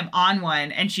like, I am on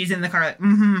one, and she's in the car like,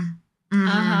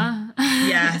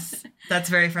 yes, that's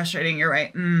very frustrating. You're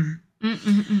right. And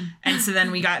so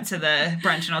then we got to the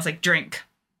brunch, and I was like, drink.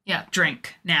 Yeah.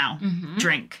 Drink now.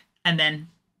 Drink. And then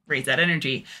raise that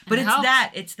energy. But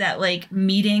it's that like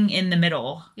meeting in the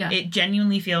middle. Yeah. It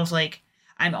genuinely feels like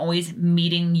I'm always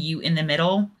meeting you in the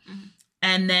middle. Mm-hmm.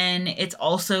 And then it's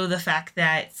also the fact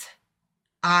that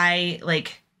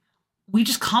we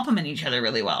just complement each other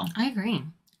really well. I agree.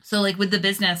 So like with the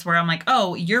business where I'm like,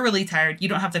 oh, you're really tired. You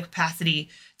don't have the capacity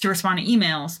to respond to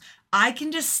emails. I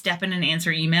can just step in and answer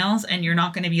emails and you're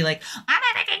not going to be like, I'm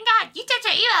a freaking god. You did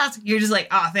your emails. You're just like,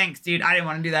 oh, thanks, dude. I didn't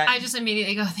want to do that. I just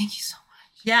immediately go, thank you so much.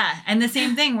 Yeah. And the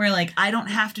same thing where like, I don't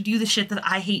have to do the shit that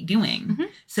I hate doing. Mm-hmm.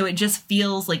 So it just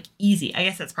feels like easy. I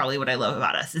guess that's probably what I love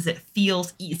about us is it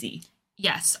feels easy.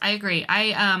 Yes, I agree.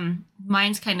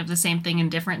 Mine's kind of the same thing in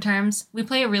different terms. We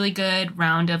play a really good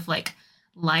round of like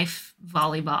life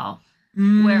volleyball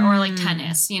or like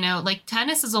tennis, like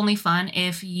tennis is only fun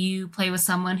if you play with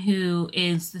someone who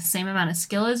is the same amount of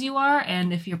skill as you are.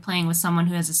 And if you're playing with someone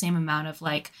who has the same amount of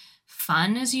like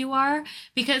fun as you are,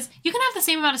 because you can have the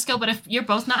same amount of skill, but if you're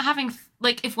both not having,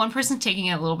 like, if one person's taking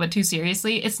it a little bit too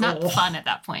seriously, it's not fun at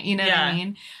that point. You know what I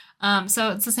mean?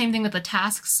 So it's the same thing with the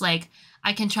tasks. Like,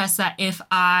 I can trust that if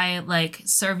I, like,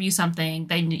 serve you something,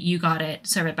 then you got it,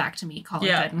 serve it back to me, call it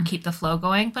good, and keep the flow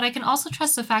going. But I can also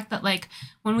trust the fact that, like,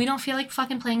 when we don't feel like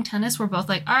fucking playing tennis, we're both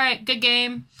like, all right, good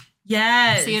game.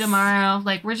 Yes. See you tomorrow.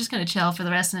 Like, we're just going to chill for the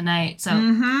rest of the night. So,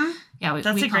 yeah,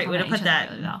 that's a great way to put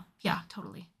that. Really well. Yeah,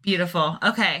 totally. Beautiful.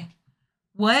 Okay.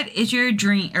 What is your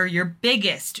dream or your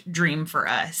biggest dream for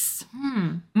us?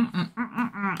 I'm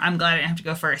glad I didn't have to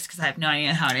go first because I have no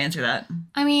idea how to answer that.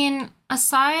 I mean,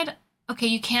 aside... Okay,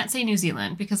 you can't say New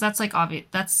Zealand because that's like obvious.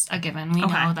 That's a given. We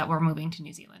know that we're moving to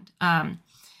New Zealand.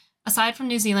 Aside from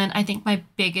New Zealand, I think my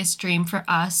biggest dream for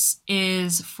us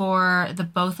is for the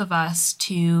both of us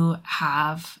to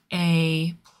have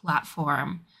a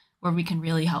platform where we can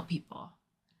really help people.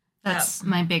 That's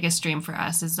my biggest dream for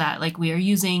us, is that, like, we are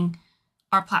using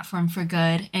our platform for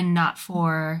good and not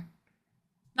for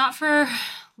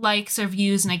likes or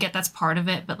views. And I get that's part of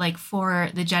it, but, like, for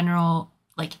the general,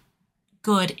 like,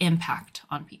 good impact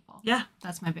on people. Yeah.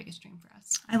 That's my biggest dream for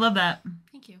us. I love that.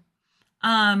 Thank you.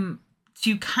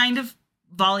 To kind of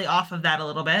volley off of that a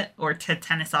little bit, or to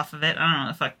tennis off of it. I don't know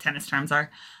what the fuck tennis terms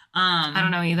are. I don't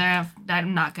know either.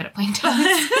 I'm not good at playing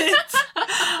tennis.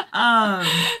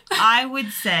 I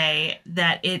would say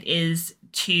that it is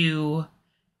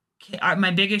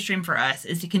my biggest dream for us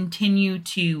is to continue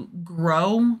to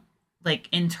grow, like,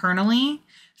 internally.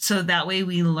 So that way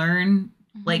we learn,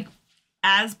 like,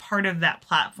 as part of that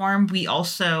platform, we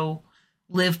also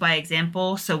live by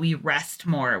example. So we rest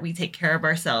more. We take care of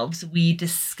ourselves. We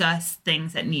discuss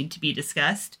things that need to be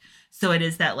discussed. So it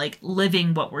is that, like,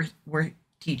 living what we're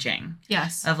teaching.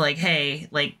 Yes. Of, like, hey,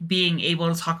 like, being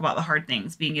able to talk about the hard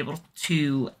things, being able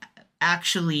to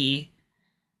actually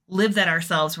live that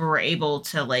ourselves, where we're able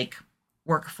to, like,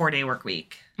 work a 4-day work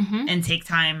week and take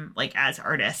time, like, as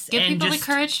artists. Give and people just, the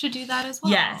courage to do that as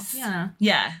well. Yes. Yeah.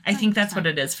 Yeah. I think that's what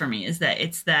it is for me, is that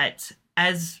it's that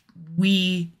as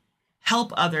we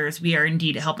help others, we are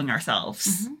indeed helping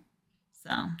ourselves.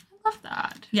 So. I love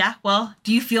that. Yeah. Well,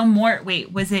 do you feel more,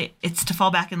 it's to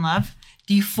fall back in love?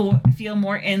 Do you feel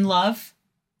more in love?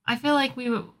 I feel like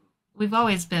we've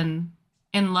always been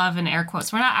in love, in air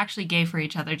quotes. We're not actually gay for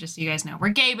each other, just so you guys know. We're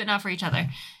gay, but not for each other.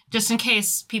 Just in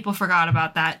case people forgot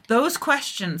about that. Those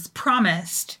questions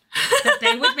promised that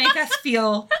they would make us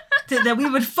feel that we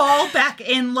would fall back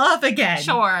in love again.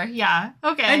 Sure, yeah.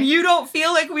 Okay. And you don't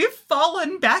feel like we've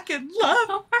fallen back in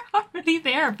love? We're already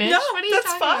there, bitch. No, what are you that's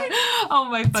talking fine. About? Oh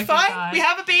my fucking God. It's fine. We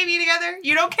have a baby together.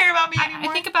 You don't care about me anymore.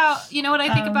 I think about, you know what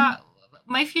I think about?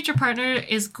 My future partner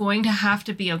is going to have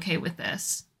to be okay with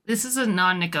this. This is a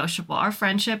non-negotiable. Our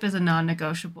friendship is a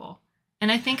non-negotiable.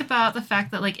 And I think about the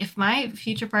fact that, like, if my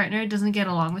future partner doesn't get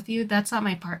along with you, that's not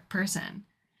my person.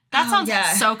 That sounds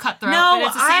so cutthroat, but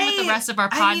it's the same with the rest of our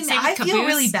pod. Same with Caboose. I feel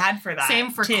really bad for that. Same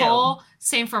for too. Cole.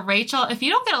 Same for Rachel. If you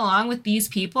don't get along with these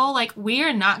people, like, we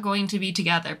are not going to be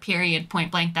together, period, point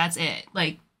blank. That's it.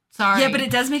 Like, sorry. Yeah, but it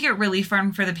does make it really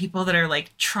fun for the people that are,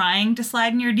 like, trying to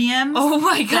slide in your DMs. Oh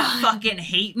my God. That fucking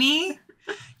hate me.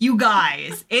 You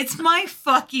guys, it's my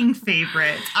fucking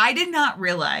favorite. I did not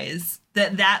realize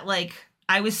that, like,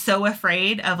 I was so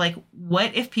afraid of, like,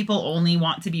 what if people only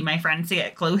want to be my friends to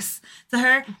get close to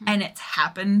her? And it's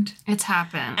happened. It's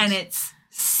happened. And it's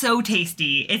so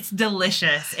tasty. It's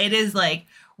delicious. It is, like,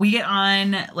 we get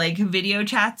on, like, video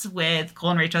chats with Cole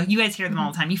and Rachel. You guys hear them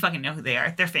all the time. You fucking know who they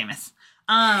are. They're famous.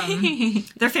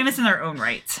 They're famous in their own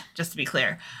right, just to be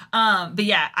clear. But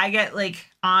yeah, I get, like,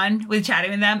 on with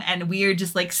chatting with them, and we are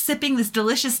just, like, sipping this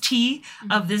delicious tea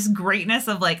of this greatness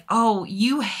of, like, oh,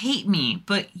 you hate me,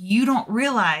 but you don't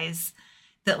realize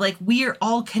that, like, we are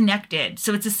all connected.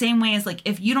 So it's the same way as, like,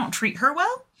 if you don't treat her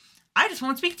well, I just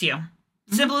won't speak to you.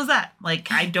 Simple as that. Like,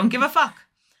 I don't give a fuck.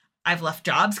 I've left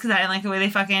jobs because I didn't like the way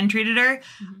they fucking treated her.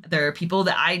 There are people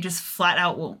that I just flat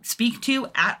out won't speak to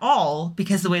at all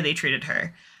because of the way they treated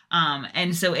her.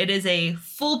 And so it is a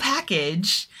full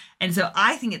package. And so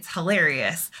I think it's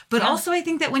hilarious. But also I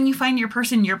think that when you find your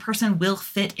person will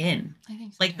fit in. I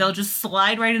think so. Like, they'll just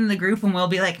slide right into the group and we'll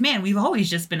be like, man, we've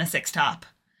always just been a six top.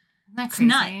 Isn't that crazy?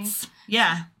 Nuts.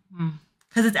 Yeah.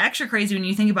 Because it's extra crazy when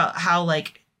you think about how,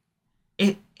 like,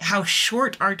 how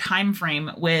short our time frame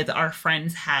with our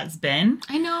friends has been.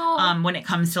 I know. When it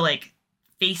comes to, like,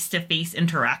 face-to-face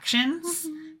interactions,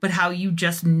 but how you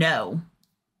just know.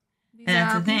 These and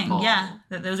that's the thing. People. Yeah,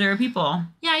 that those are people.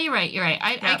 Yeah, you're right.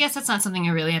 I guess that's not something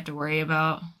you really have to worry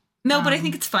about. No, but I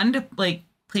think it's fun to, like,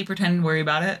 play pretend and worry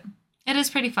about it. It is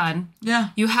pretty fun. Yeah.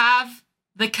 You have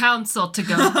the council to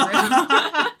go through.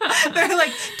 They're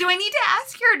like, do I need to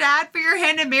ask your dad for your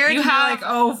hand in marriage? You And you're have like,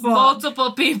 oh, fuck.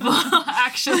 multiple people,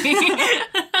 actually.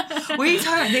 What are you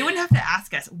talking about? They wouldn't have to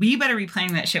ask us. We better be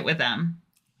planning that shit with them.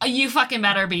 You fucking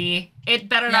better be. It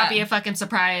better not be a fucking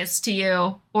surprise to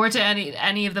you or to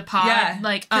any of the pod. Yeah,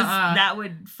 Like, that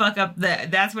would fuck up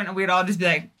that's when we'd all just be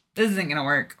like, this isn't gonna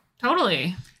work.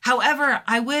 Totally. However,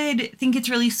 I would think it's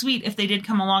really sweet if they did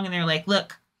come along and they're like,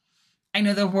 look, I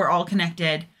know that we're all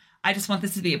connected. I just want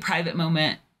this to be a private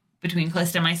moment between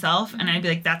Calista and myself. And I'd be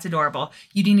like, that's adorable.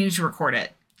 You do need to record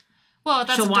it. Well,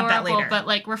 that's She'll adorable, want that later. but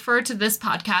like refer to this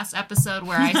podcast episode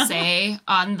where I say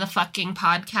on the fucking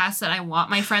podcast that I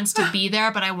want my friends to be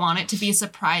there, but I want it to be a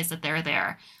surprise that they're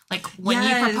there. Like when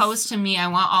you propose to me, I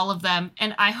want all of them,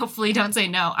 and I hopefully don't say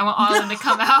no. I want all of them to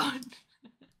come out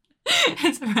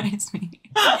and surprise me.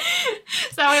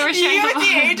 So we were sharing. You at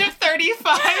the age of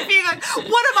 35 being like, what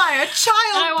am I, a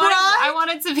child bride? I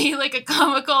want it to be like a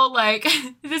comical, like,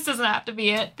 this doesn't have to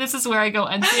be it. This is where I go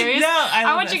unserious. No,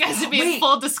 I want you guys to be in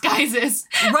full disguises.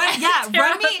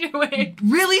 Run me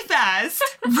really fast.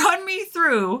 Run me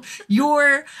through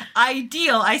your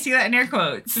ideal. I see that in air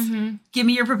quotes. Mm-hmm. Give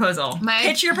me your proposal.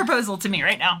 Pitch your proposal to me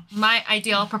right now. My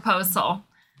ideal proposal.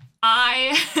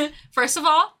 First of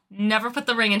all, never put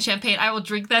the ring in champagne. I will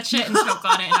drink that shit and choke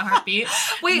on it in a heartbeat.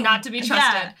 Wait, not to be trusted.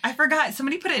 Yeah, I forgot.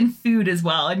 Somebody put it in food as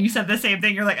well, and you said the same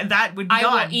thing. You're like, that would be I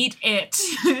will eat it.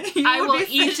 I will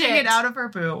eat it out of her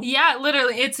poo. Yeah,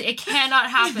 literally, it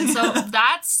cannot happen. So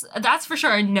that's for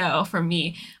sure a no for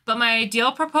me. But my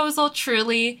ideal proposal,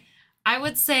 truly, I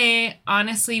would say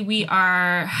honestly,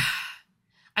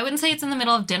 I wouldn't say it's in the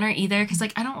middle of dinner either, because,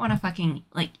 like, I don't want to fucking,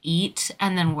 like, eat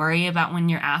and then worry about when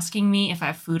you're asking me if I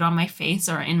have food on my face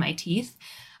or in my teeth.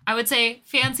 I would say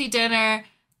fancy dinner,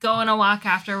 go on a walk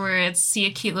afterwards, see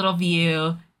a cute little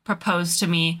view, propose to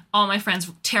me. All my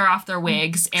friends tear off their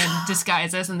wigs and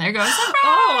disguises, and they're going, surprise!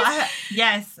 Oh,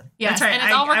 yes. That's right. And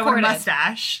it's all recorded. I want a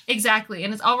mustache. Exactly,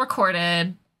 and it's all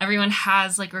recorded. Everyone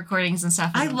has, like, recordings and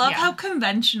stuff. I love how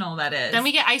conventional that is. Then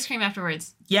we get ice cream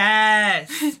afterwards.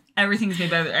 Yes. Everything's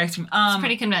made by ice cream. It's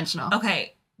pretty conventional.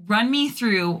 Okay. Run me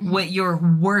through what your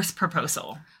worst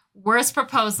proposal. Worst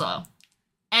proposal.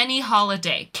 Any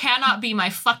holiday. Cannot be my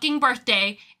fucking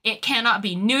birthday. It cannot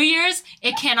be New Year's.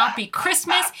 It cannot be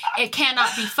Christmas. It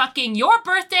cannot be fucking your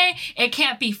birthday. It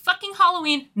can't be fucking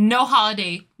Halloween. No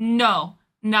holiday. No.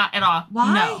 Not at all.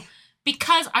 Why? No.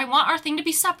 Because I want our thing to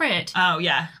be separate. Oh,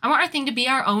 yeah. I want our thing to be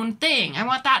our own thing. I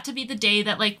want that to be the day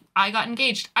that, like, I got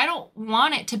engaged. I don't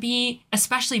want it to be,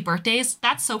 especially birthdays.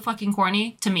 That's so fucking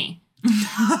corny to me.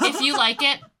 If you like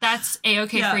it, that's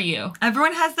A-okay for you.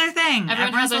 Everyone has their thing.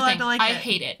 Everyone has their thing. Like I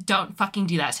hate it. Don't fucking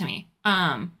do that to me.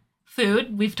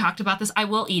 Food, we've talked about this. I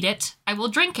will eat it. I will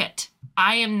drink it.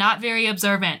 I am not very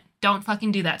observant. Don't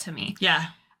fucking do that to me. Yeah.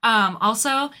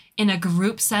 Also, in a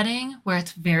group setting where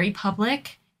it's very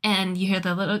public, and you hear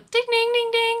the little ding, ding, ding,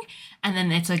 ding, and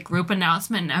then it's a group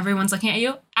announcement and everyone's looking at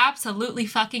you. Absolutely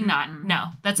fucking not. No.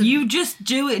 You just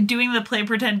doing the play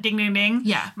pretend ding, ding, ding.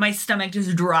 Yeah. My stomach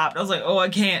just dropped. I was like, oh, I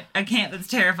can't. That's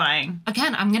terrifying.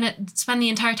 Again, I'm going to spend the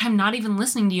entire time not even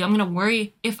listening to you. I'm going to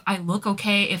worry if I look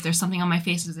okay, if there's something on my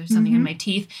face, if there's something in my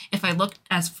teeth, if I look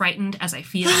as frightened as I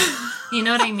feel. You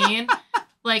know what I mean?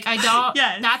 Like, I don't,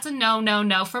 that's a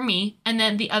no for me. And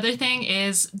then the other thing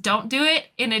is, don't do it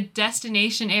in a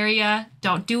destination area.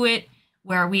 Don't do it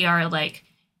where we are, like,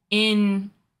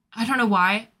 in, I don't know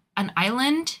why, an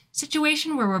island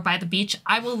situation where we're by the beach.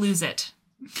 I will lose it.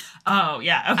 Oh,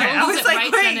 yeah. Okay. I was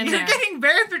like, wait, you're getting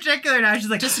very particular now. She's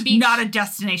like, just not a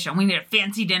destination. We need a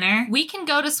fancy dinner. We can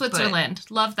go to Switzerland.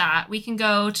 Love that. We can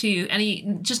go to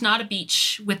just not a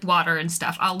beach with water and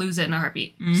stuff. I'll lose it in a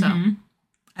heartbeat. Mm-hmm. So.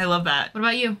 I love that. What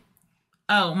about you?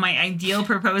 Oh, my ideal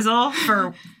proposal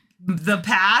for the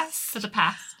past? For the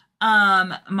past.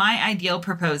 My ideal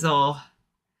proposal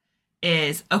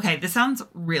is, okay, this sounds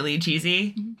really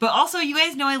cheesy, but also you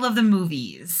guys know I love the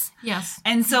movies. Yes.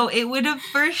 And so it would have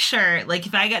for sure, like,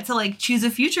 if I got to, like, choose a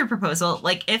future proposal,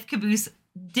 like, if Caboose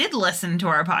did listen to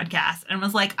our podcast and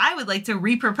was like, I would like to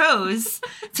repropose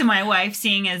to my wife,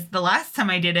 seeing as the last time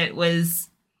I did it was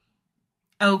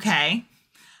okay.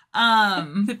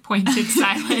 Pointed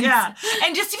silence. Yeah.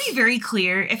 And just to be very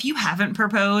clear, if you haven't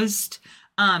proposed,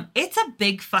 it's a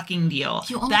big fucking deal.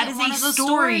 That is a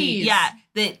story. Yeah.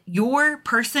 That your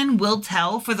person will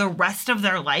tell for the rest of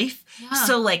their life. Yeah.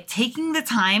 So, like, taking the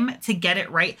time to get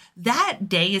it right, that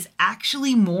day is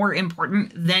actually more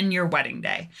important than your wedding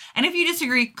day. And if you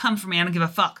disagree, come for me. I don't give a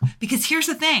fuck. Because here's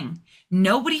the thing.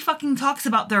 Nobody fucking talks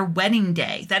about their wedding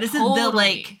day. That isn't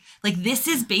like, this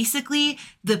is basically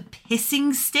the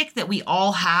pissing stick that we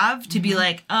all have to be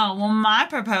like, oh, well, my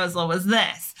proposal was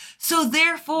this. So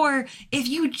therefore, if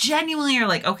you genuinely are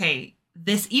like, okay,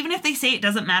 this, even if they say it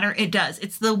doesn't matter, it does.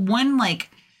 It's the one like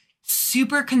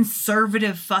super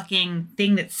conservative fucking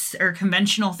thing that's, or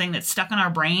conventional thing that's stuck in our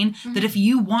brain, that if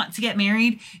you want to get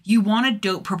married, you want a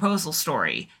dope proposal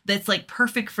story that's like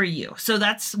perfect for you. So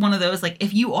that's one of those, like,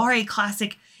 if you are a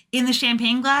classic in the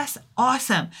champagne glass,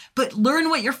 awesome. But learn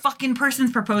what your fucking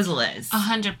person's proposal is.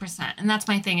 100%. And that's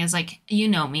my thing is like, you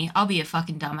know me, I'll be a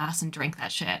fucking dumbass and drink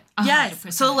that shit. 100%.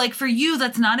 Yes. So like for you,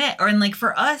 that's not it. Or and like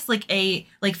for us, like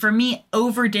for me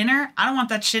over dinner, I don't want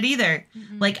that shit either.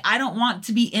 Like I don't want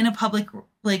to be in a public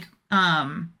like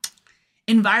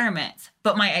environment.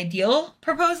 But my ideal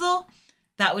proposal,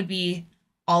 that would be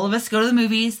all of us go to the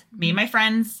movies, me and my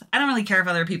friends. I don't really care if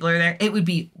other people are there. It would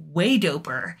be way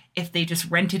doper if they just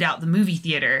rented out the movie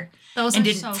theater Those and are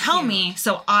didn't so tell cute. me.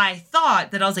 So I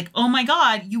thought that I was like, oh my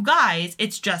God, you guys,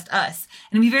 it's just us.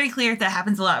 And to be very clear, that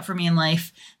happens a lot for me in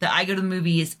life, that I go to the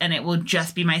movies and it will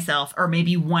just be myself or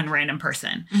maybe one random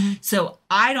person. So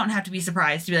I don't have to be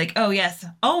surprised to be like, oh yes,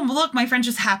 oh look, my friends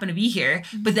just happen to be here.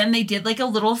 But then they did like a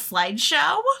little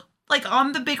slideshow like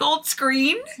on the big old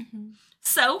screen.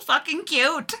 So fucking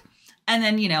cute. And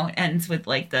then, you know, it ends with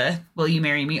like the, will you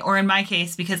marry me? Or in my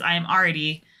case, because I am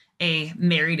already a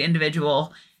married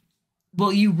individual,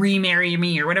 will you remarry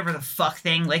me or whatever the fuck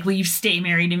thing? Like, will you stay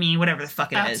married to me? Whatever the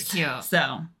fuck it is. That's cute.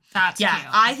 So, That's yeah, cute.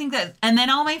 I think that, and then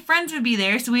all my friends would be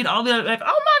there. So we'd all be like,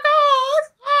 oh my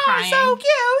God, oh, Crying. so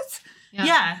cute. Yep.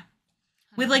 Yeah.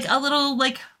 With like a little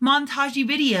like montagey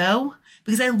video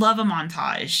because I love a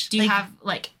montage. Do you like, have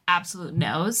like absolute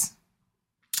no's?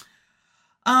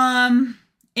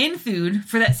 in food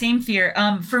for that same fear.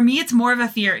 For me, it's more of a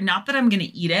fear, not that I'm going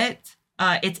to eat it.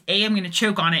 It's A, I'm going to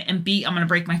choke on it, and B, I'm going to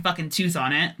break my fucking tooth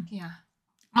on it. Yeah.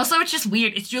 Also, it's just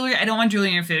weird. It's jewelry. I don't want jewelry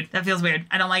in your food. That feels weird.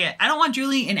 I don't like it. I don't want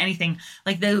jewelry in anything.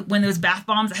 Like when those bath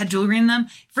bombs that had jewelry in them,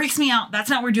 freaks me out. That's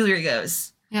not where jewelry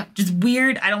goes. Yep. Just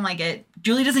weird. I don't like it.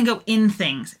 Jewelry doesn't go in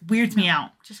things. Weirds me out.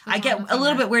 Just goes I get on the a little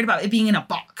finger. bit weird about it being in a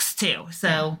box too.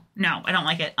 So no, I don't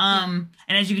like it. And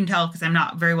as you can tell, because I'm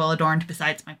not very well adorned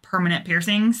besides my permanent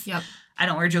piercings. Yep. I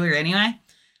don't wear jewelry anyway.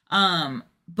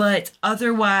 But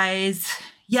otherwise,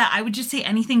 yeah, I would just say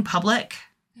anything public.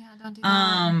 Yeah, don't do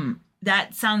that.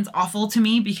 That sounds awful to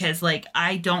me because like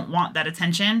I don't want that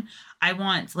attention. I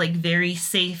want like very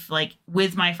safe, like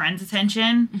with my friends'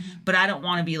 attention, but I don't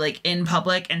want to be like in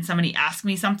public and somebody ask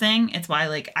me something. It's why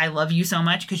like I love you so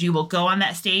much because you will go on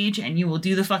that stage and you will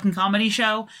do the fucking comedy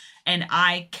show and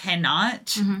I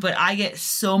cannot, but I get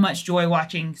so much joy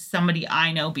watching somebody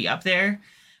I know be up there.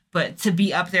 But to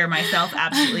be up there myself,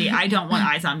 absolutely, I don't want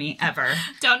eyes on me ever.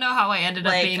 Don't know how I ended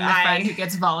up Like, being the friend who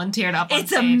gets volunteered up on It's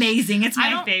stage. amazing. It's I my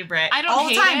don't- favorite. I don't all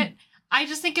hate the time. it. I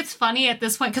just think it's funny at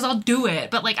this point because I'll do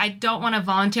it, but like I don't want to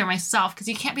volunteer myself because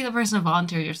you can't be the person to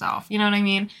volunteer yourself. You know what I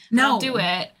mean? But No. I'll do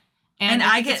it, And I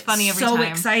I think get it's funny every so time.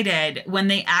 excited when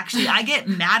they actually, I get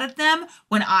mad at them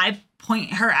when I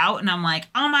point her out and I'm like,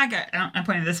 oh my God, I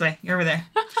pointed this way. You're over there.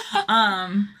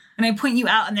 And I point you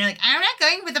out and they're like, I'm not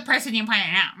going with the person you pointed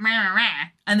out.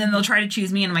 And then they'll try to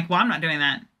choose me and I'm like, well, I'm not doing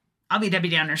that. I'll be Debbie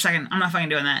Downer second. I'm not fucking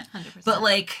doing that. 100%. But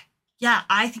like, yeah,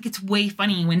 I think it's way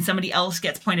funny when somebody else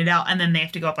gets pointed out and then they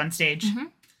have to go up on stage.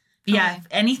 Yeah, Totally. if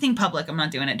anything public, I'm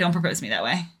not doing it. Don't propose me that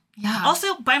way. yeah,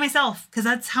 Also by myself, because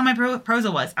that's how my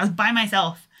proposal was. I was by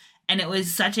myself, and it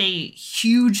was such a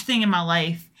huge thing in my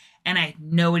life, and I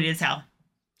know it is hell,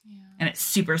 yeah, and it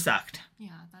super sucked. yeah,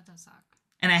 that does suck.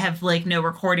 And I have like no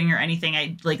recording or anything.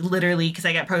 I like literally because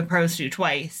I got proposed to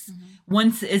twice.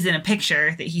 Once is in a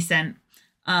picture that he sent,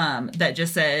 that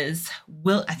just says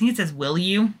 "will." I think it says "will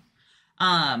you,"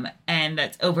 and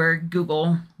that's over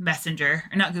Google Messenger,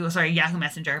 or not Google, sorry, Yahoo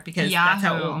Messenger, because that's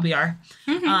how Yahoo. old we are.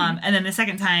 And then the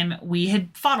second time we had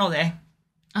fought all day.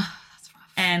 That's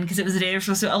rough. And because it was the day they were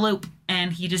supposed to elope,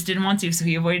 and he just didn't want to, so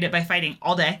he avoided it by fighting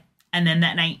all day. And then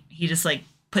that night, he just like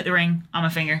put the ring on my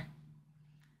finger.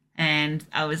 And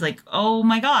I was like, oh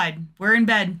my God, we're in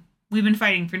bed. We've been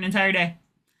fighting for an entire day.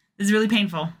 This is really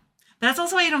painful. But that's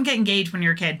also why you don't get engaged when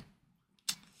you're a kid.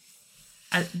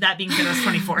 That being said, I was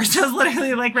 24, so I was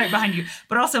literally like right behind you.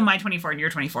 But also my 24 and your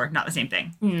 24, not the same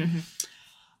thing.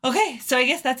 Okay, so I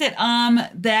guess that's it.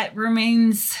 That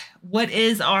remains what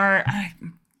is our...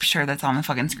 I'm sure that's on the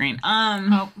fucking screen.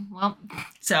 Oh well,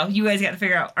 So you guys got to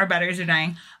figure out our batteries are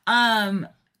dying.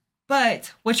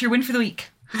 But what's your win for the week?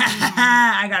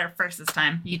 I got it first this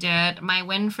time. you did. My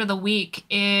win for the week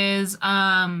is today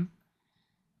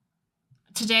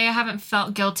I haven't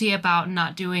felt guilty about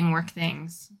not doing work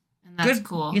things, and that's Good.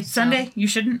 cool. It's So Sunday. You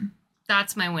shouldn't.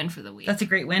 that's my win for the week. That's a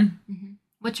great win.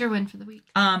 What's your win for the week?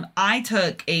 I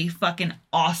took a fucking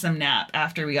awesome nap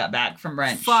after we got back from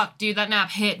brunch. Fuck, dude, that nap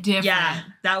hit different. Yeah,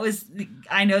 that was,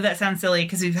 I know that sounds silly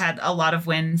because we've had a lot of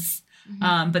wins.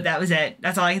 But that was it.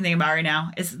 That's all I can think about right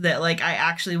now is that, like, I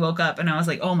actually woke up and I was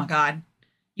like, oh my God,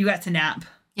 you got to nap.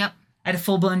 Yep. I had a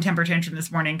full-blown temper tantrum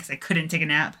this morning because I couldn't take a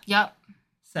nap. Yep.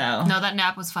 So. No, that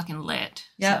nap was fucking lit.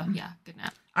 Yep. So, yeah, good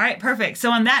nap. All right, perfect.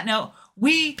 So on that note,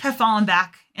 we have fallen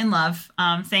back in love.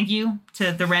 Thank you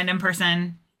to the random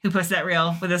person who posted that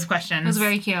reel with those questions. It was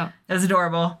very cute. That was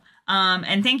adorable.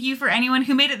 And thank you for anyone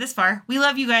who made it this far. We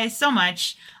love you guys so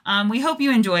much. We hope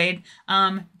you enjoyed.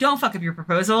 Don't fuck up your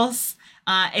proposals.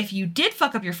 If you did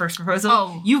fuck up your first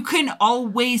proposal, you can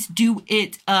always do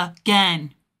it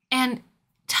again. And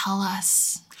tell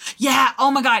us. Yeah.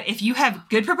 Oh my God. If you have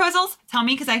good proposals, tell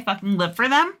me because I fucking live for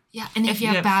them. Yeah. And if you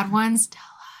have bad ones, tell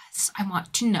us. I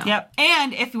want to know. Yep.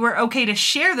 And if we're okay to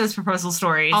share those proposal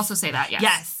stories. Also say that, yes.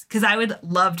 Yes. Because I would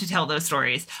love to tell those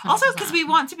stories. 100%. Also, because we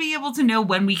want to be able to know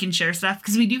when we can share stuff.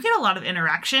 Because we do get a lot of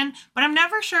interaction. But I'm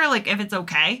never sure, like, if it's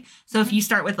okay. So if you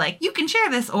start with, like, you can share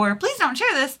this. Or please don't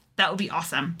share this. That would be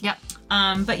awesome. Yep.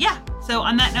 But yeah. So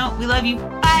on that note, we love you.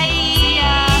 Bye. See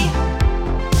ya.